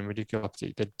back pain and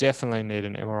radiculopathy, they definitely need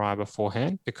an MRI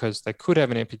beforehand because they could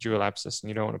have an epidural abscess and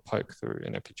you don't want to poke through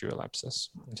an epidural abscess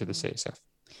into the CSF.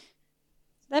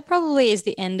 That probably is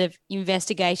the end of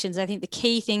investigations. I think the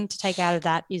key thing to take out of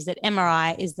that is that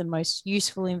MRI is the most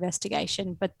useful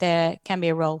investigation, but there can be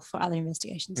a role for other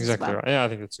investigations exactly as well. Right. Yeah, I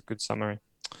think that's a good summary.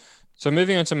 So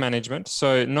moving on to management.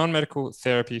 So non-medical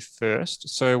therapy first.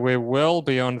 So we're well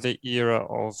beyond the era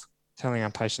of telling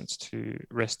our patients to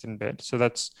rest in bed. So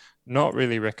that's not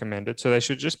really recommended. So they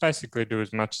should just basically do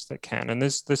as much as they can. And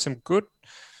there's some good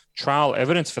trial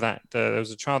evidence for that. There was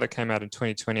a trial that came out in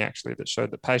 2020 actually that showed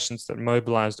that patients that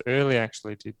mobilized early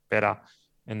actually did better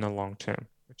in the long term,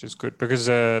 which is good because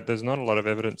there's not a lot of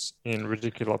evidence in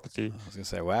radiculopathy. I was going to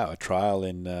say, wow, a trial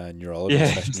in neurology /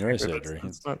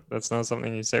 neurosurgery. That's not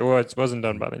something you say. Well, it wasn't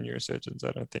done by the neurosurgeons,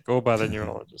 I don't think, or by the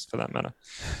neurologists for that matter.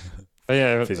 But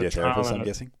yeah, physiotherapists, I'm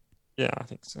guessing. Yeah, I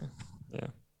think so. Yeah.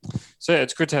 So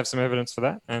it's good to have some evidence for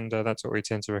that, and that's what we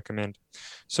tend to recommend.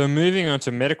 So moving on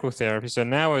to medical therapy. So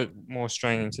now we're more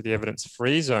straying into the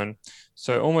evidence-free zone.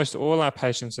 So almost all our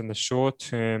patients in the short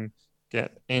term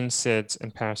get NSAIDs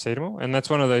and paracetamol, and that's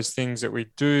one of those things that we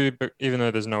do, but even though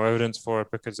there's no evidence for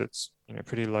it because it's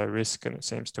pretty low risk and it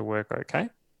seems to work okay.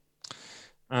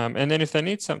 And then if they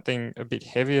need something a bit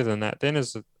heavier than that, then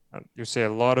you'll see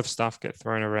a lot of stuff get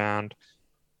thrown around.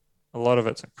 A lot of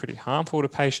it's pretty harmful to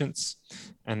patients,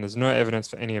 and there's no evidence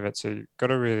for any of it. So you've got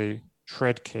to really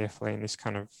tread carefully in this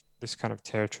kind of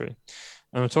territory.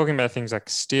 And we're talking about things like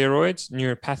steroids,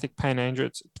 neuropathic pain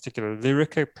agents, particularly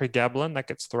Lyrica, pregabalin, that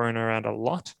gets thrown around a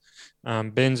lot,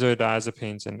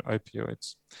 benzodiazepines and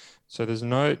opioids. So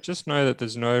just know that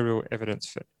there's no real evidence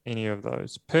for any of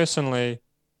those. Personally,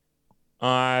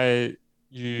 I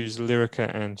use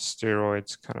Lyrica and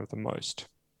steroids kind of the most.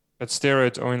 But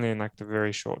steroids only in like the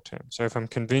very short term. So if I'm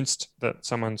convinced that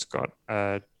someone's got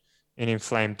an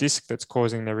inflamed disc that's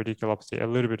causing their radiculopathy, a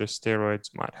little bit of steroids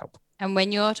might help. And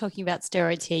when you're talking about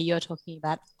steroids here, you're talking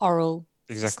about oral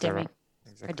systemic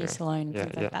prednisolone and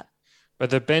things like that.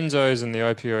 But the benzos and the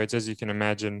opioids, as you can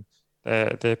imagine,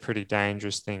 they're pretty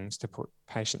dangerous things to put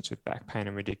patients with back pain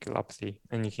and radiculopathy,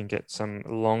 and you can get some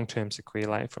long-term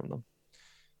sequelae from them.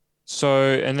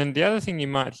 So, and then the other thing you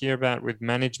might hear about with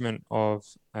management of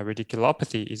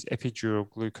radiculopathy is epidural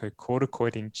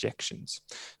glucocorticoid injections.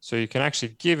 So you can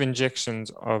actually give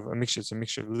injections of it's a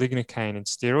mixture of lignocaine and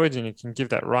steroids, and you can give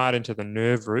that right into the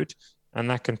nerve root, and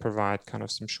that can provide kind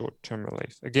of some short-term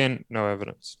relief. Again, no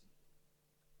evidence.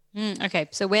 Okay,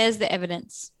 so where's the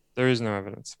evidence? There is no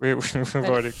evidence. We've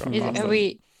already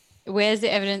got where's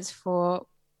the evidence for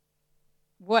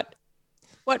what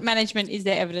management is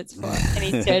there evidence for?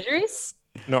 Any surgeries?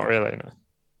 Not really, no.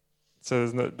 So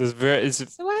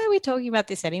So why are we talking about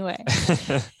this anyway?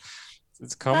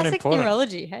 It's common Classic important.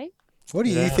 neurology, hey? What do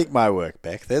you think might work,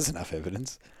 Beck? There's enough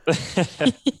evidence.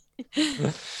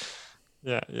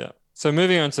 Yeah. So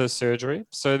moving on to surgery.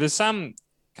 So there's some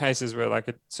cases where like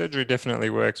a surgery definitely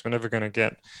works. We're never going to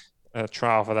get a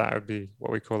trial for that. It would be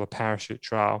what we call a parachute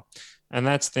trial. And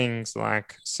that's things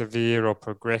like severe or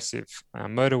progressive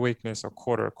motor weakness or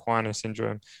quarter equina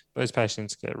syndrome. Those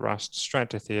patients get rushed straight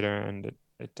to theatre, and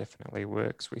it definitely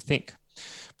works, we think.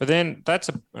 But then that's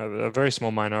a very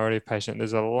small minority of patients.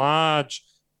 There's a large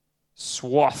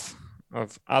swath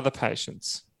of other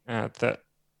patients that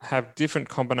have different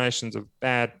combinations of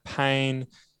bad pain.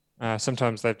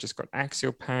 Sometimes they've just got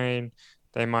axial pain.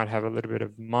 They might have a little bit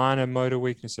of minor motor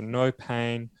weakness and no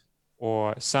pain,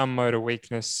 or some motor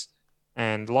weakness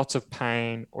and lots of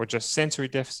pain, or just sensory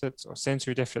deficits or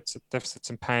sensory deficits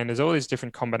and pain. There's all these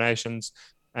different combinations,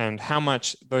 and how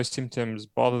much those symptoms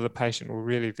bother the patient will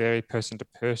really vary person to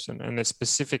person. And the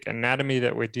specific anatomy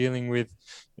that we're dealing with,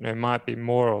 might be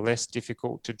more or less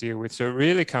difficult to deal with. So it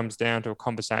really comes down to a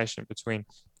conversation between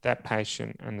that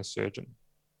patient and the surgeon.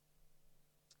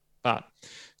 But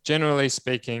generally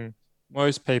speaking,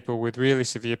 most people with really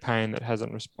severe pain that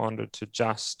hasn't responded to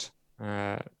just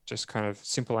kind of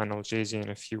simple analgesia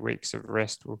and a few weeks of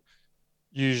rest will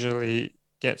usually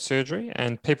get surgery.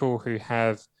 And people who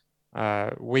have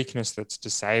weakness that's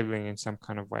disabling in some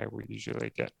kind of way will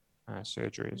usually get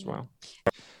surgery as well.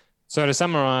 So to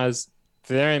summarize,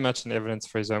 very much an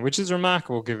evidence-free zone, which is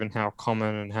remarkable given how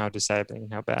common and how disabling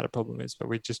and how bad a problem is. But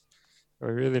we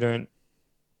really don't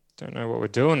know what we're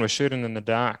doing. We're shooting in the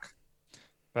dark.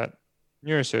 But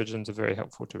neurosurgeons are very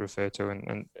helpful to refer to.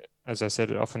 And as I said,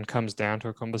 it often comes down to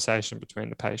a conversation between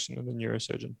the patient and the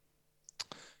neurosurgeon.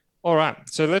 All right,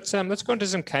 so let's go into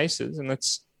some cases and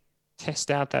let's test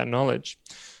out that knowledge.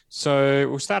 So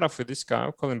we'll start off with this guy.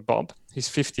 We'll call him Bob. He's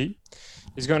 50.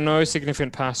 He's got no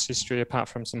significant past history apart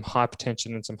from some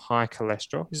hypertension and some high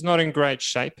cholesterol. He's not in great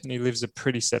shape and he lives a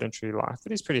pretty sedentary life,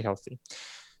 but he's pretty healthy.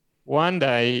 One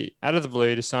day, out of the blue,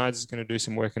 he decides he's going to do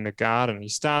some work in the garden. He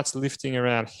starts lifting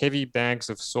around heavy bags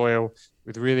of soil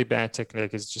with really bad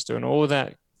technique. He's just doing all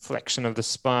that flexion of the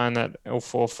spine, that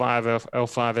L4-5,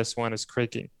 L5-S1 is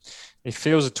creaking. He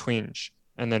feels a twinge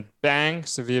and then bang,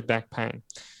 severe back pain.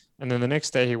 And then the next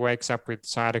day he wakes up with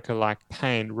sciatica-like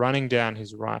pain running down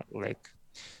his right leg.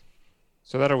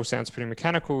 So that all sounds pretty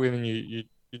mechanical. And then you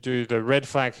do the red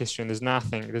flag history and there's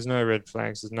no red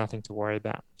flags, there's nothing to worry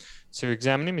about. So you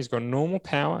examine him, he's got normal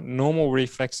power, normal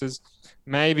reflexes,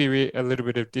 maybe a little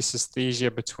bit of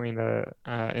dysesthesia between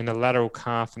in the lateral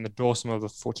calf and the dorsum of the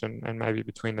foot and maybe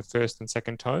between the first and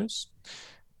second toes.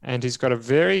 And he's got a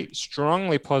very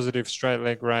strongly positive straight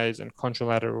leg raise and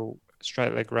contralateral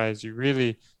straight leg raise. You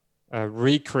really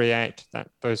recreate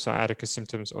those sciatica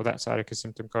symptoms or that sciatica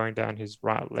symptom going down his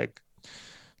right leg.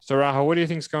 So Rahul, what do you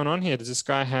think is going on here? Does this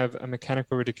guy have a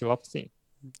mechanical radiculopathy?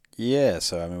 Yeah,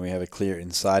 so I mean, we have a clear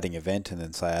inciting event and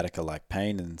then sciatica-like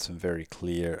pain and some very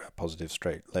clear positive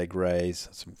straight leg raise,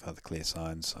 some other clear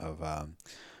signs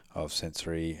of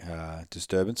sensory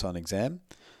disturbance on exam.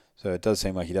 So it does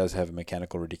seem like he does have a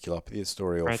mechanical radiculopathy. The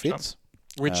story all fits.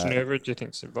 Which nerve root do you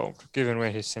think is involved, given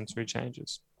where his sensory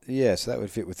changes? Yeah, so that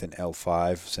would fit with an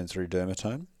L5 sensory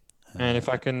dermatome. And if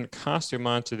I can cast your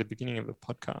mind to the beginning of the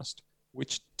podcast,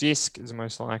 which disc is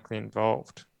most likely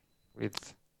involved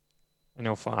with an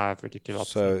L5 radiculopathy?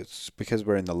 So it's because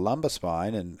we're in the lumbar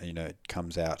spine and, it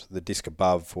comes out, the disc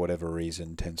above, for whatever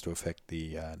reason, tends to affect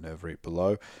the nerve root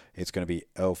below. It's going to be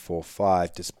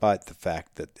L4-5, despite the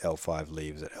fact that L5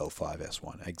 leaves at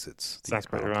L5-S1, exits the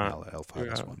exactly right. canal at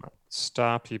L5-S1.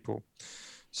 Star people.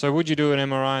 So would you do an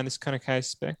MRI in this kind of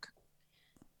case, Beck?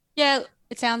 Yeah,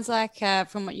 it sounds like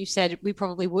from what you said, we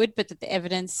probably would, but that the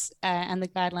evidence and the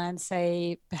guidelines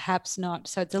say perhaps not.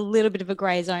 So it's a little bit of a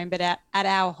grey zone, but at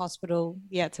our hospital,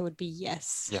 the answer would be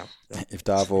yes. Yeah. If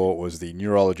Darvor was the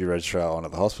neurology registrar on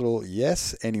at the hospital,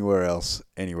 yes. Anywhere else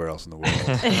in the world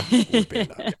would be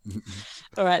no.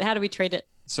 All right, how do we treat it?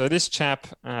 So this chap,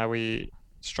 we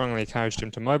strongly encouraged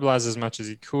him to mobilise as much as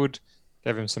he could,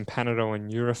 gave him some Panadol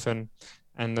and Nurofen,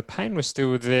 and the pain was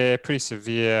still there, pretty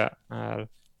severe.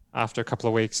 After a couple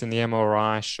of weeks, and the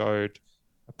MRI showed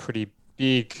a pretty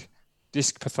big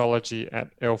disc pathology at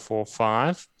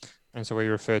L4-5. And so we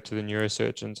referred to the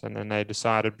neurosurgeons, and then they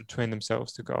decided between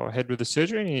themselves to go ahead with the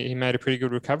surgery, and he made a pretty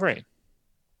good recovery.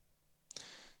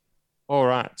 All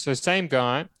right, so same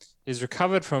guy, he's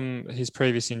recovered from his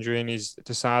previous injury, and he's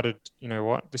decided, you know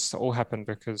what, this all happened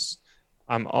because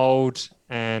I'm old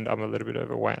and I'm a little bit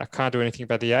overweight. I can't do anything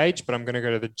about the age, but I'm going to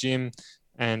go to the gym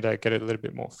and get a little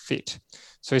bit more fit.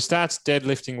 So he starts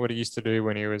deadlifting what he used to do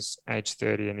when he was age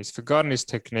 30, and he's forgotten his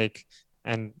technique,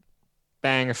 and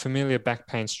bang, a familiar back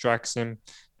pain strikes him,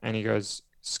 and he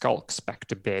skulks back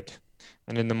to bed.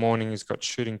 And in the morning, he's got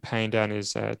shooting pain down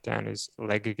his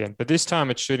leg again. But this time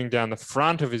it's shooting down the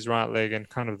front of his right leg and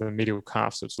kind of the medial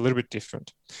calf, so it's a little bit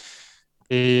different.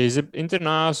 He's in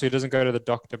denial, so he doesn't go to the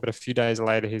doctor, but a few days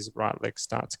later, his right leg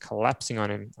starts collapsing on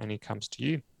him, and he comes to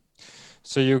you.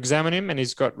 So you examine him and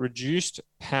he's got reduced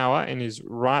power in his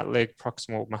right leg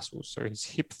proximal muscles, so his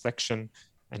hip flexion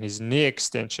and his knee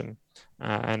extension.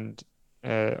 You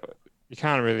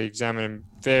can't really examine him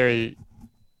very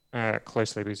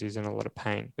closely because he's in a lot of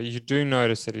pain. But you do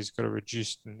notice that he's got a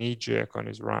reduced knee jerk on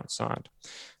his right side.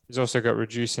 He's also got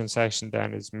reduced sensation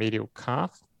down his medial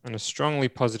calf and a strongly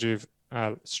positive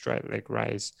straight leg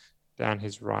raise down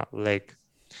his right leg.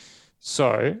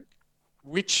 So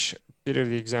which bit of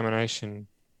the examination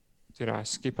did I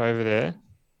skip over there,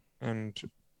 and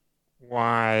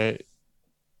why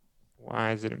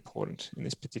is it important in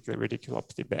this particular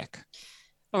radiculopathy, Beck?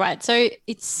 All right, so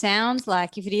it sounds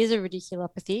like if it is a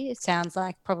radiculopathy, it sounds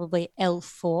like probably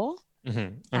L4.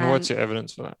 Mm-hmm. And what's your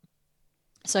evidence for that?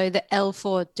 So the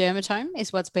L4 dermatome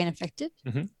is what's been affected.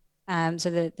 Mm-hmm.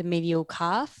 So the medial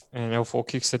calf. And L4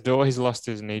 kicks the door. He's lost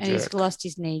his knee jerk. He's lost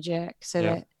his knee jerk.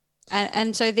 So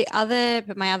so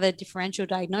my other differential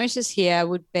diagnosis here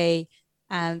would be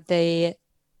the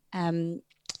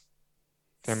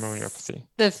Femoral neuropathy.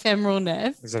 The femoral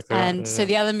nerve. Exactly right. And so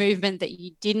the other movement that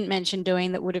you didn't mention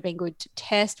doing that would have been good to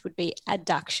test would be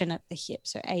adduction at the hip,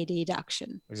 so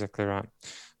adduction. Exactly right.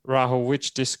 Rahul,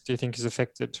 which disc do you think is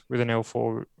affected with an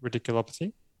L4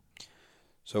 radiculopathy?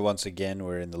 So once again,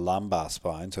 we're in the lumbar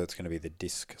spine, so it's going to be the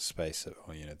disc space,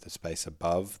 or the space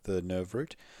above the nerve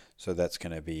root. So that's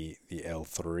going to be the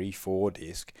L3-4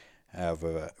 disc.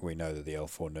 However, we know that the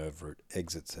L4 nerve root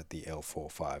exits at the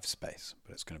L4-5 space,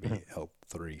 but it's going to be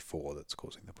L3-4 that's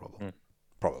causing the problem,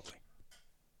 probably.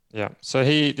 Yeah. So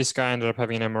this guy ended up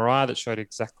having an MRI that showed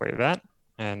exactly that,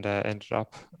 and ended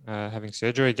up having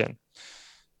surgery again.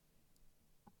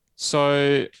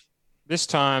 So this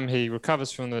time he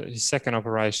recovers from his second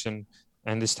operation,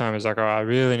 and this time he's like, oh, I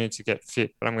really need to get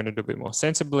fit, but I'm going to do a bit more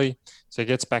sensibly. So he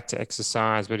gets back to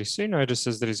exercise, but he soon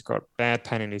notices that he's got bad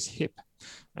pain in his hip.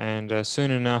 And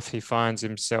soon enough, he finds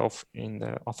himself in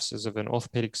the offices of an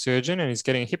orthopedic surgeon, and he's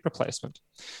getting a hip replacement.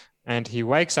 And he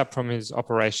wakes up from his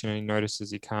operation and he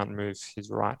notices he can't move his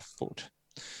right foot.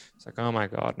 It's like, oh my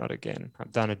God, not again.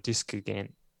 I've done a disc again.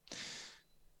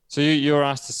 So you're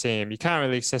asked to see him. You can't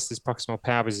really assess his proximal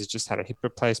power because he's just had a hip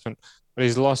replacement, but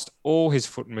he's lost all his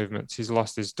foot movements. He's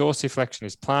lost his dorsiflexion,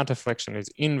 his plantar flexion, his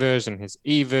inversion, his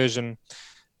eversion,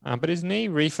 but his knee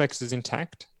reflex is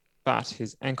intact, but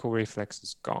his ankle reflex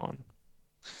is gone.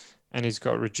 And he's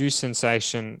got reduced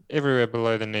sensation everywhere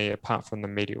below the knee apart from the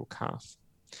medial calf.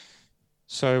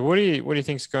 So what do you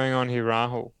think is going on here,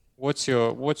 Rahul? What's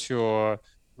your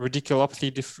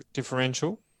radiculopathy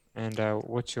differential, and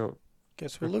what's your...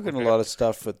 Guess we're looking at a lot of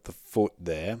stuff at the foot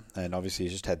there, and obviously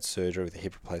he's just had surgery with a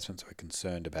hip replacement, so we're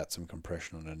concerned about some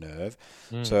compression on a nerve.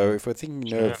 So if we're thinking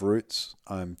nerve roots,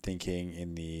 I'm thinking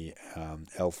in the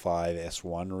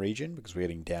L5-S1 region, because we're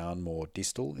getting down more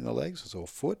distal in the legs, so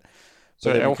foot.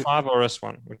 So L5 or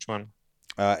S1? Which one?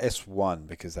 S1,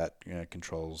 because that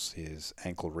controls his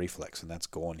ankle reflex, and that's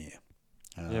gone here.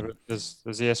 Yeah, but does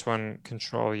the S1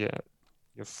 control your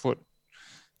foot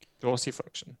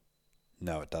dorsiflexion?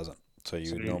 No, it doesn't. So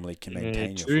you normally can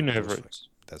maintain your two nerve roots.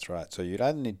 That's right. So you'd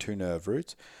either need two nerve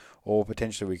roots, or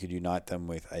potentially we could unite them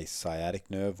with a sciatic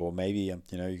nerve, or maybe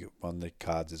on the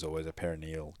cards is always a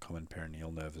common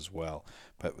peroneal nerve as well.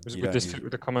 But would this fit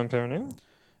with the common peroneal?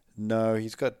 No,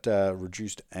 he's got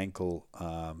reduced ankle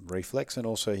reflex, and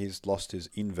also he's lost his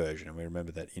inversion. And we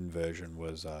remember that inversion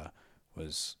was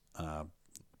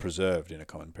preserved in a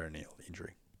common peroneal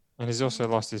injury. And he's also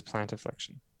lost his plantar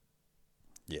flexion.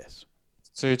 Yes.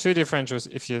 So your two differentials,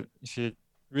 if you're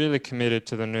really committed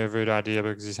to the nerve root idea,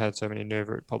 because he's had so many nerve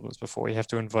root problems before, you have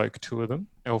to invoke two of them,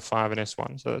 L5 and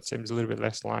S1. So that seems a little bit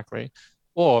less likely.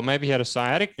 Or maybe he had a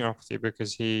sciatic neuropathy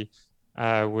because he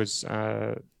was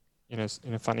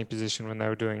in a funny position when they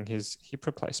were doing his hip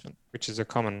replacement, which is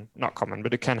not common,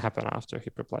 but it can happen after a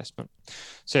hip replacement.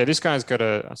 So yeah, this guy's got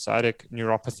a sciatic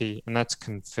neuropathy, and that's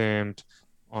confirmed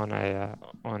on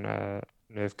a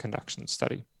nerve conduction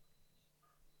study.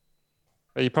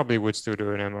 But you probably would still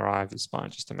do an MRI of his spine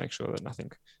just to make sure that nothing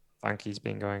funky's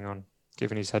been going on,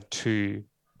 given he's had 2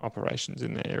 operations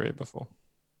in the area before.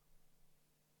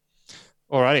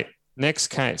 Alrighty, next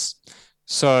case.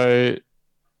 So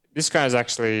this guy is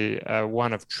actually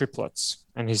one of triplets,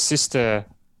 and his sister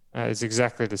is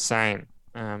exactly the same.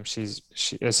 She's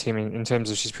as him in terms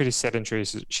of she's pretty sedentary.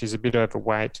 She's a bit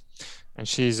overweight, and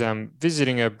she's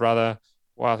visiting her brother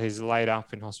while he's laid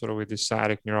up in hospital with this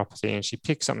sciatic neuropathy, and she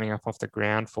picks something up off the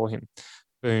ground for him.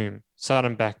 Boom,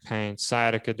 sudden back pain,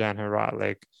 sciatica down her right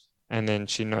leg, and then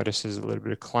she notices a little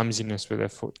bit of clumsiness with her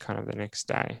foot kind of the next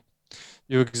day.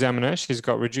 You examine her, she's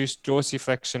got reduced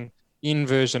dorsiflexion,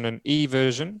 inversion and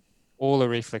eversion. All the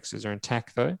reflexes are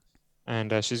intact though,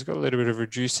 and she's got a little bit of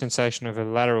reduced sensation of her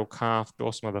lateral calf,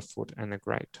 dorsum of the foot, and the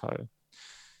great toe.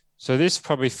 So this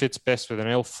probably fits best with an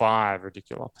L5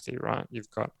 radiculopathy, right? You've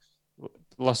got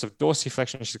loss of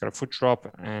dorsiflexion, she's got a foot drop,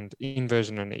 and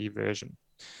inversion and eversion.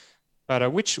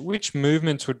 But which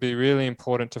movements would be really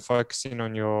important to focus in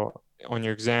on your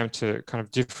exam to kind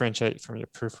of differentiate from your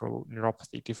peripheral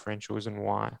neuropathy differentials, and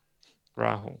why,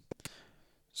 Rahul?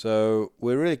 So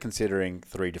we're really considering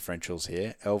 3 differentials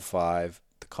here: L5,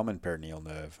 the common peroneal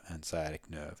nerve, and sciatic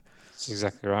nerve. That's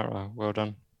exactly right, Rahul. Well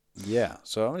done. Yeah,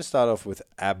 so I'm going to start off with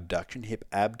abduction, hip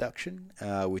abduction,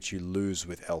 which you lose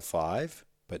with L5,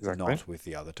 but not with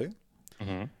the other 2. Mm-hmm.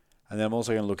 And then I'm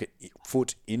also going to look at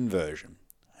foot inversion.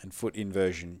 And foot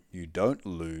inversion you don't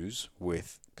lose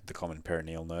with the common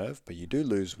peroneal nerve, but you do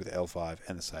lose with L5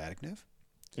 and the sciatic nerve.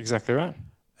 Exactly right.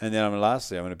 And then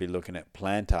lastly, I'm going to be looking at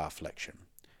plantar flexion.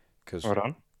 Hold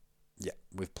on. Yeah,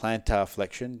 with plantar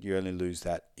flexion, you only lose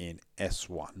that in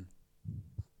S1.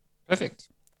 Perfect.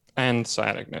 And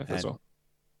sciatic nerve as well.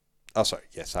 Oh, sorry.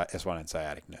 Yes, S1 and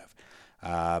sciatic nerve,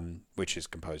 which is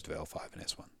composed of L5 and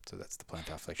S1. So that's the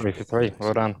plantar flexion. 3 for 3.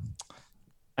 Well done.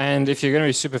 And if you're going to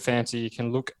be super fancy, you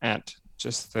can look at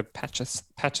just the patch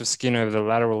of skin over the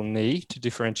lateral knee to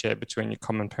differentiate between your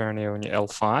common peroneal and your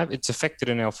L5. It's affected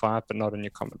in L5, but not in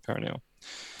your common peroneal.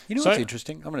 You know what's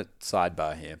interesting? I'm going to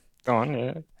sidebar here. Go on,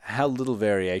 yeah. How little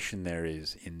variation there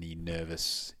is in the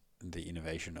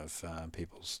innervation of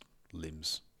people's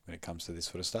limbs when it comes to this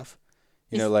sort of stuff.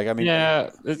 Yeah,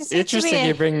 it's interesting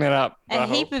you bring that up. A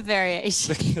heap of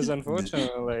variation. Because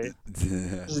unfortunately,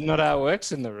 this is not how it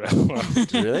works in the real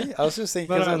world. Really? I was just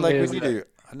thinking, when you do,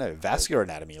 I know, vascular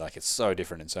anatomy, it's so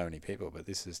different in so many people, but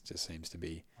this just seems to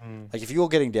be... if you're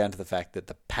getting down to the fact that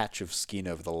the patch of skin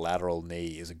over the lateral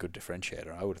knee is a good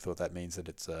differentiator, I would have thought that means that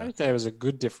it's... I would say it was a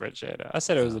good differentiator. I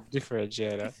said it was a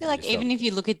differentiator. I feel like even if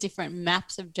you look at different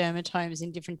maps of dermatomes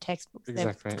in different textbooks,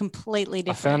 they're completely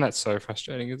different. I found that so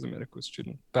frustrating as a medical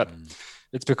student, but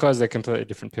it's because they're completely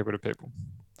different people to people.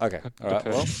 Okay, all right,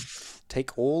 well...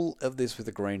 Take all of this with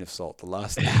a grain of salt. The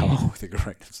last hour with a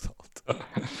grain of salt.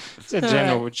 It's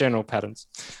a general patterns.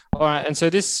 All right, and so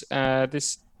this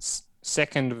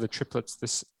second of the triplets,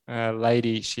 this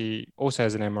lady, she also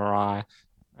has an MRI,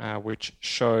 which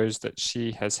shows that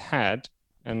she has had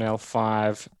an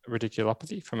L5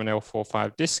 radiculopathy from an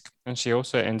L4-5 disc, and she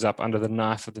also ends up under the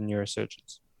knife of the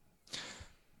neurosurgeons.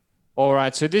 All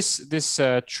right, so this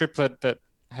triplet that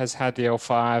has had the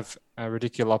L5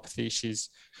 radiculopathy, she's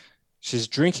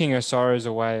drinking her sorrows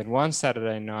away, and one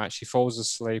Saturday night she falls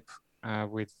asleep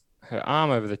with her arm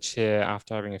over the chair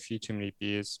after having a few too many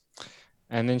beers.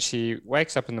 And then she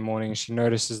wakes up in the morning and she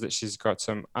notices that she's got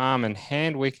some arm and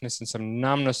hand weakness and some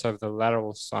numbness over the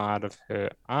lateral side of her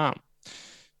arm.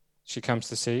 She comes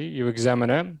to see you, examine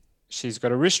her. She's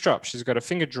got a wrist drop, she's got a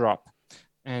finger drop,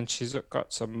 and she's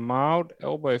got some mild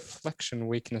elbow flexion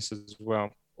weakness as well.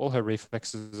 All her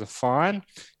reflexes are fine,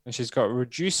 and she's got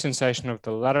reduced sensation of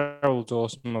the lateral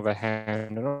dorsum of her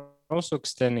hand and also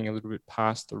extending a little bit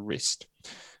past the wrist.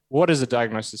 What is the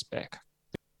diagnosis, Beck?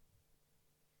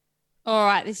 All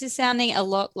right, this is sounding a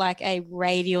lot like a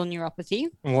radial neuropathy.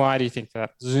 Why do you think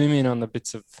that? Zoom in on the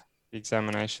bits of the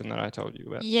examination that I told you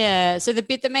about. Yeah, so the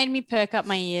bit that made me perk up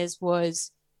my ears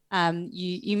was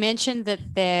you mentioned that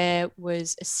there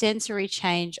was a sensory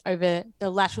change over the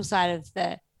lateral side of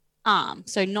the arm,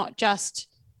 so not just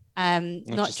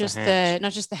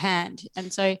the hand.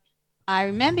 And so I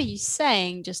remember you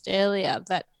saying just earlier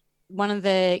that one of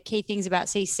the key things about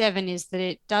C7 is that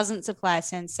it doesn't supply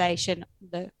sensation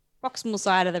the proximal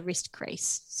side of the wrist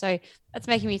crease. So that's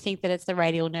making me think that it's the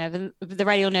radial nerve, and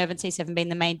C7 being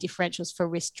the main differentials for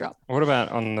wrist drop. What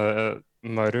about on the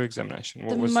motor examination?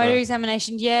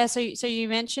 Examination, yeah. So you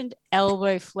mentioned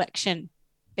elbow flexion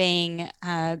being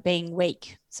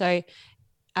weak. So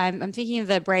I'm thinking of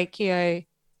the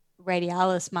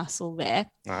brachioradialis muscle there,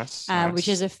 nice. Which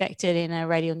is affected in a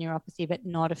radial neuropathy, but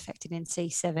not affected in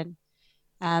C7.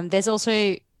 There's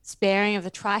also sparing of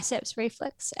the triceps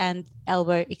reflex and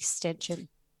elbow extension.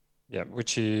 Yeah,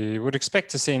 which you would expect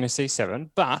to see in a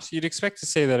C7, but you'd expect to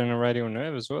see that in a radial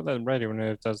nerve as well. That radial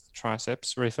nerve does the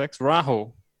triceps reflex.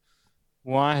 Rahul,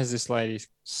 why has this lady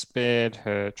spared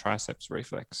her triceps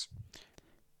reflex?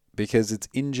 Because it's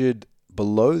injured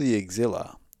below the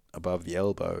axilla, above the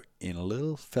elbow, in a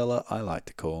little fella I like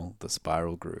to call the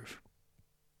spiral groove.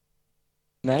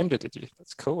 Named it, did you?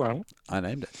 That's cool, Rahul. I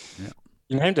named it, yeah.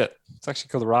 You named it. It's actually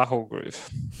called the Rahul groove.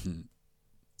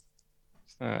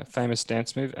 Famous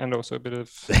dance move, and also a bit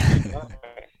of...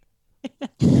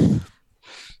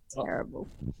 Terrible.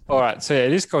 All right, so yeah,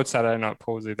 it is called Saturday Night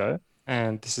Palsy though,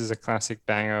 and this is a classic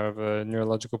banger of a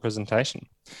neurological presentation.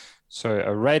 So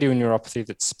a radial neuropathy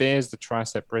that spares the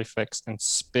tricep reflex and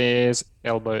spares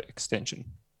elbow extension.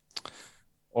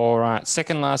 All right,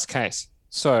 second last case.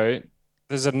 So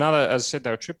there's another, as I said,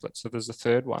 they were triplets, so there's a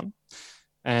third one.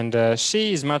 And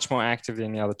she is much more active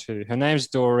than the other two. Her name's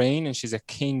Doreen, and she's a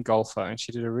keen golfer, and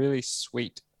she did a really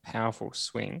sweet, powerful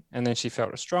swing. And then she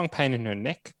felt a strong pain in her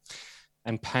neck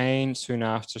and pain soon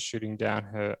after shooting down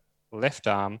her left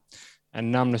arm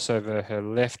and numbness over her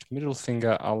left middle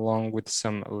finger, along with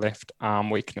some left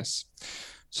arm weakness.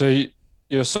 So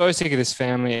you're so sick of this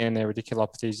family and their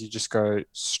radiculopathies, you just go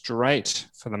straight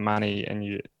for the money, and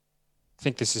you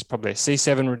think this is probably a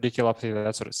C7 radiculopathy.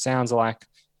 That's what it sounds like.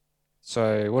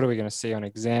 So what are we going to see on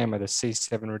exam with a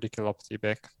C7 radiculopathy,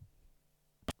 Beck?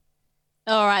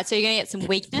 All right, so you're going to get some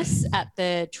weakness at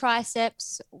the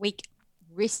triceps, weak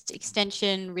wrist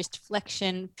extension, wrist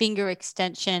flexion, finger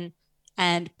extension,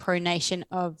 and pronation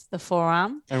of the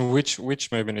forearm. And which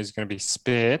movement is going to be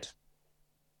spared?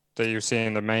 that you see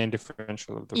in the main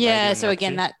differential of the Yeah, so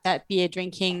again, that beer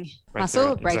drinking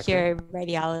muscle,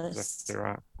 brachioradialis. Exactly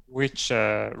right. Which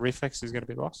reflex is going to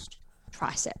be lost?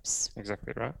 Triceps.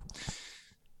 Exactly right.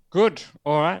 Good.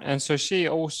 All right. And so she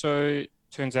also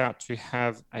turns out to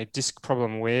have a disc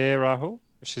problem where, Rahul?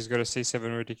 She's got a C7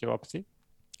 radiculopathy.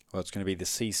 Well, it's going to be the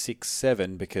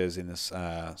C6-7 because in this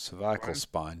cervical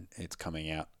spine, it's coming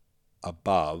out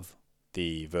above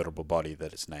the vertebral body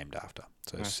that it's named after.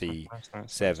 So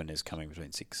C7 is coming between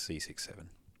C6-7.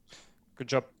 Good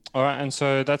job. All right, and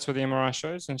so that's what the MRI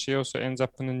shows, and she also ends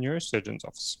up in the neurosurgeon's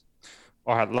office.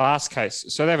 All right, last case.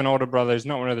 So they have an older brother. He's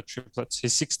not one of the triplets.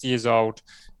 He's 60 years old,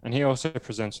 and he also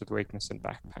presents with weakness and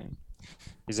back pain.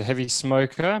 He's a heavy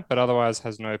smoker, but otherwise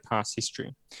has no past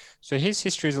history. So his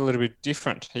history is a little bit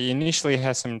different. He initially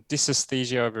has some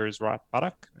dysesthesia over his right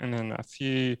buttock, and then a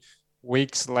few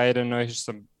weeks later noticed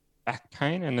some back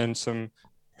pain, and then some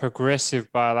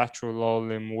progressive bilateral lower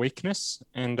limb weakness,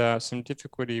 and some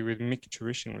difficulty with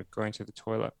micturition, with going to the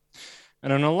toilet.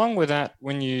 And then along with that,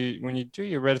 when you do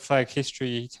your red flag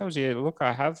history, he tells you, look,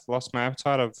 I have lost my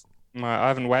appetite. I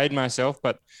haven't weighed myself,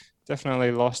 but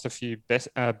definitely lost a few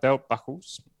belt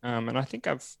buckles. And I think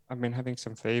I've been having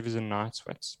some fevers and night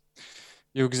sweats.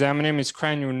 You examine him, his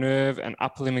cranial nerve and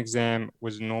upper limb exam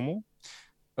was normal,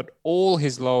 but all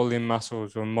his lower limb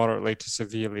muscles were moderately to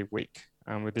severely weak,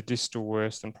 with the distal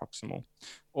worse than proximal.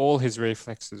 All his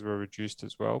reflexes were reduced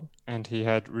as well, and he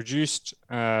had reduced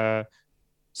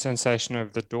sensation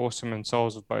of the dorsum and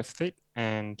soles of both feet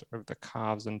and of the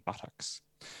calves and buttocks.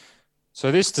 So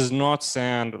this does not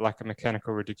sound like a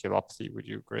mechanical radiculopathy. Would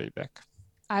you agree, Beck?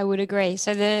 I would agree.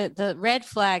 So the red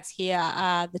flags here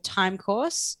are the time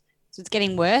course. So it's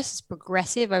getting worse. It's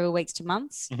progressive over weeks to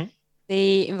months. Mm-hmm.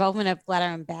 The involvement of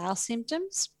bladder and bowel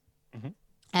symptoms. Mm-hmm.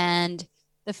 And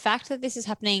the fact that this is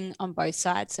happening on both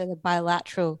sides, so the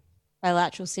bilateral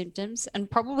symptoms,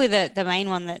 and probably the main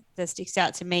one that sticks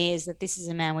out to me is that this is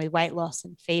a man with weight loss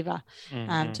and fever.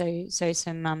 Mm-hmm. So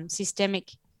some systemic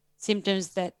symptoms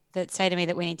that say to me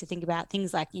that we need to think about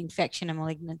things like infection and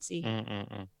malignancy.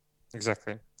 Mm-hmm.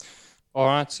 Exactly. All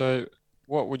right. So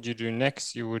what would you do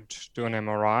next? You would do an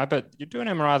MRI, but you do an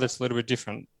MRI that's a little bit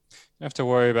different. You don't have to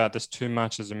worry about this too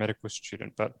much as a medical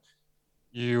student, but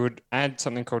you would add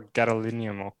something called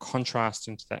gadolinium or contrast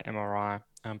into that MRI,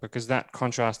 because that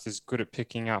contrast is good at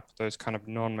picking up those kind of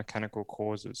non-mechanical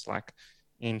causes like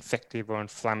infective or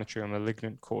inflammatory or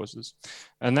malignant causes.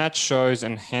 And that shows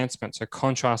enhancement, so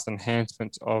contrast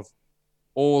enhancement of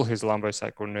all his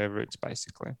lumbosacral nerve roots,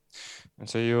 basically. And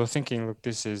so you're thinking, look,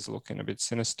 this is looking a bit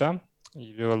sinister.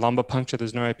 You do a lumbar puncture,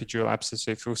 there's no epidural abscess,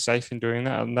 so you feel safe in doing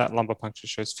that. And that lumbar puncture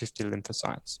shows 50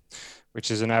 lymphocytes,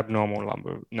 which is an abnormal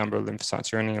number of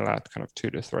lymphocytes. You're only allowed kind of 2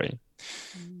 to 3,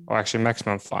 or actually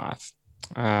maximum 5.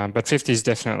 But 50 is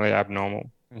definitely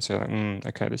abnormal. And so like,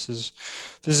 okay, this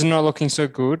is not looking so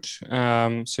good.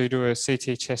 So you do a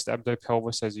CT chest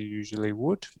abdo-pelvis as you usually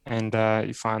would, and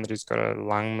you find that he's got a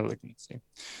lung malignancy,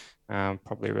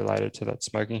 probably related to that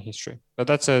smoking history. But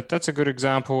that's a good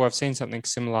example. I've seen something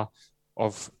similar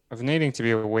of needing to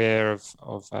be aware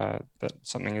of that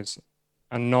something is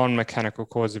a non-mechanical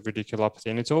cause of radiculopathy,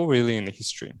 and it's all really in the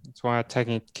history. That's why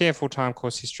taking a careful time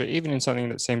course history, even in something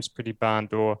that seems pretty barn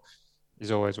door, is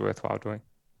always worthwhile doing.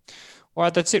 All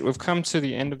right, that's it. We've come to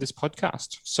the end of this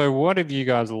podcast. So what have you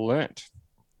guys learnt?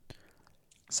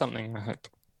 Something, I hope.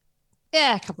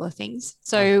 Yeah, a couple of things.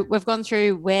 So we've gone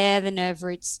through where the nerve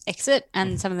roots exit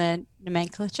and some of the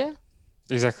nomenclature.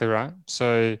 Exactly right.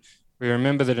 So we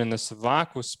remember that in the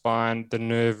cervical spine, the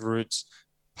nerve roots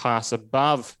pass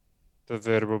above the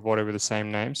vertebral body with the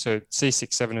same name. So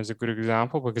C6-7 is a good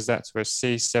example because that's where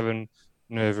C7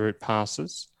 nerve root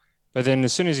passes. But then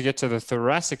as soon as you get to the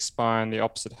thoracic spine, the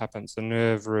opposite happens. The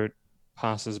nerve root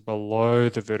passes below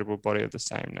the vertebral body of the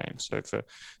same name. So for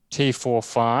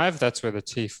T4-5, that's where the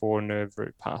T4 nerve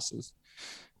root passes.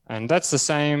 And that's the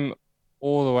same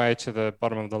all the way to the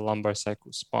bottom of the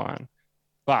lumbosacral spine.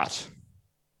 But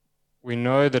we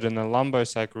know that in the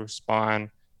lumbosacral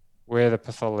spine, where the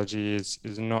pathology is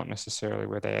not necessarily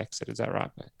where they exit. Is that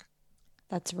right, Beck?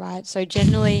 That's right. So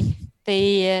generally,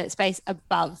 the space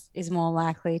above is more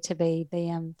likely to be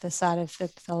the site of the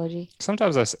pathology.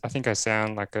 Sometimes I think I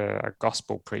sound like a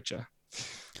gospel preacher.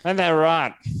 Ain't that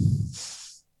right?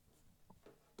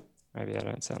 Maybe I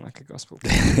don't sound like a gospel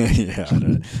preacher. Yeah, I don't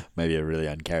know. Maybe a really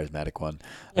uncharismatic one.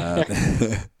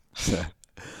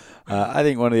 I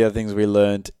think one of the other things we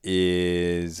learned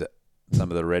is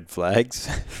some of the red flags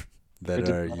that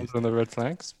are used. On the red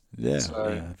flags. Yeah.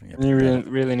 So you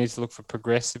really need to look for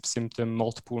progressive symptom,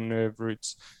 multiple nerve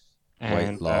roots, and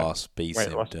weight loss, B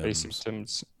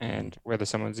symptoms, and whether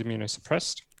someone's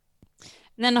immunosuppressed.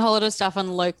 And then a whole lot of stuff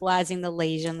on localizing the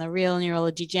lesion, the real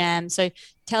neurology jam. So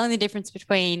telling the difference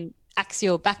between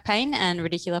axial back pain and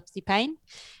radiculopathy pain,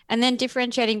 and then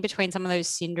differentiating between some of those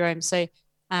syndromes. So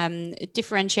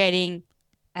differentiating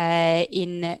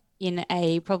in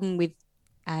a problem with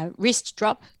wrist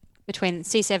drop between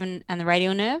C7 and the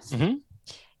radial nerve,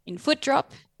 in foot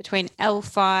drop between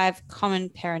L5, common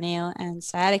peroneal and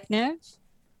sciatic nerve,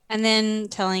 and then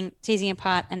teasing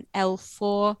apart an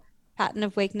L4 pattern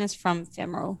of weakness from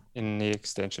femoral. In knee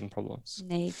extension problems.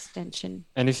 Knee extension.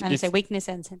 And if I say weakness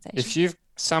and sensation. If you've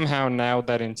somehow nailed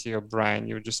that into your brain,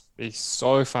 you would just be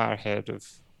so far ahead of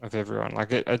everyone.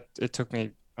 Like it took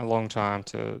me a long time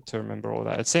to remember all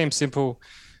that. It seems simple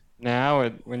now.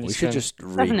 When you should just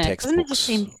read textbooks. Doesn't it just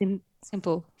seem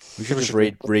simple? We should just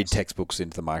read textbooks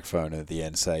into the microphone and at the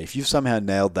end say, if you've somehow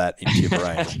nailed that into your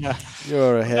brain,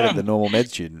 you're ahead of the normal med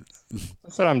student.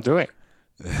 That's what I'm doing,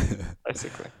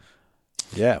 basically.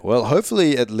 Yeah, well,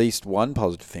 hopefully at least one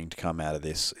positive thing to come out of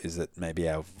this is that maybe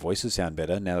our voices sound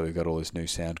better now that we've got all this new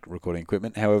sound recording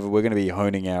equipment. However, we're going to be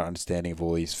honing our understanding of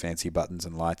all these fancy buttons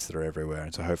and lights that are everywhere,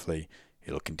 and so hopefully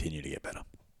it'll continue to get better.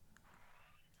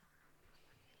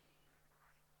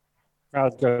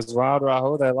 Crowd goes wild,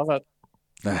 Rahul. They love it.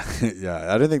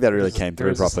 Yeah, I don't think that really came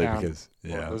through properly because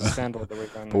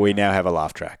but we now have a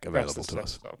laugh track available to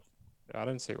us. Yeah, I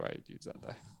don't see why you'd use that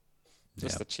though.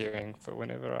 Just the cheering for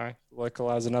whenever I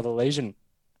localize another lesion.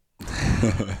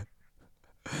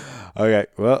 Okay,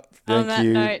 well, thank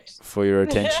you for your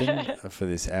attention for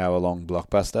this hour-long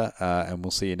blockbuster, and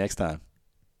we'll see you next time.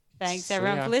 Thanks,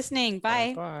 everyone, for listening.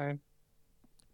 Bye. Bye.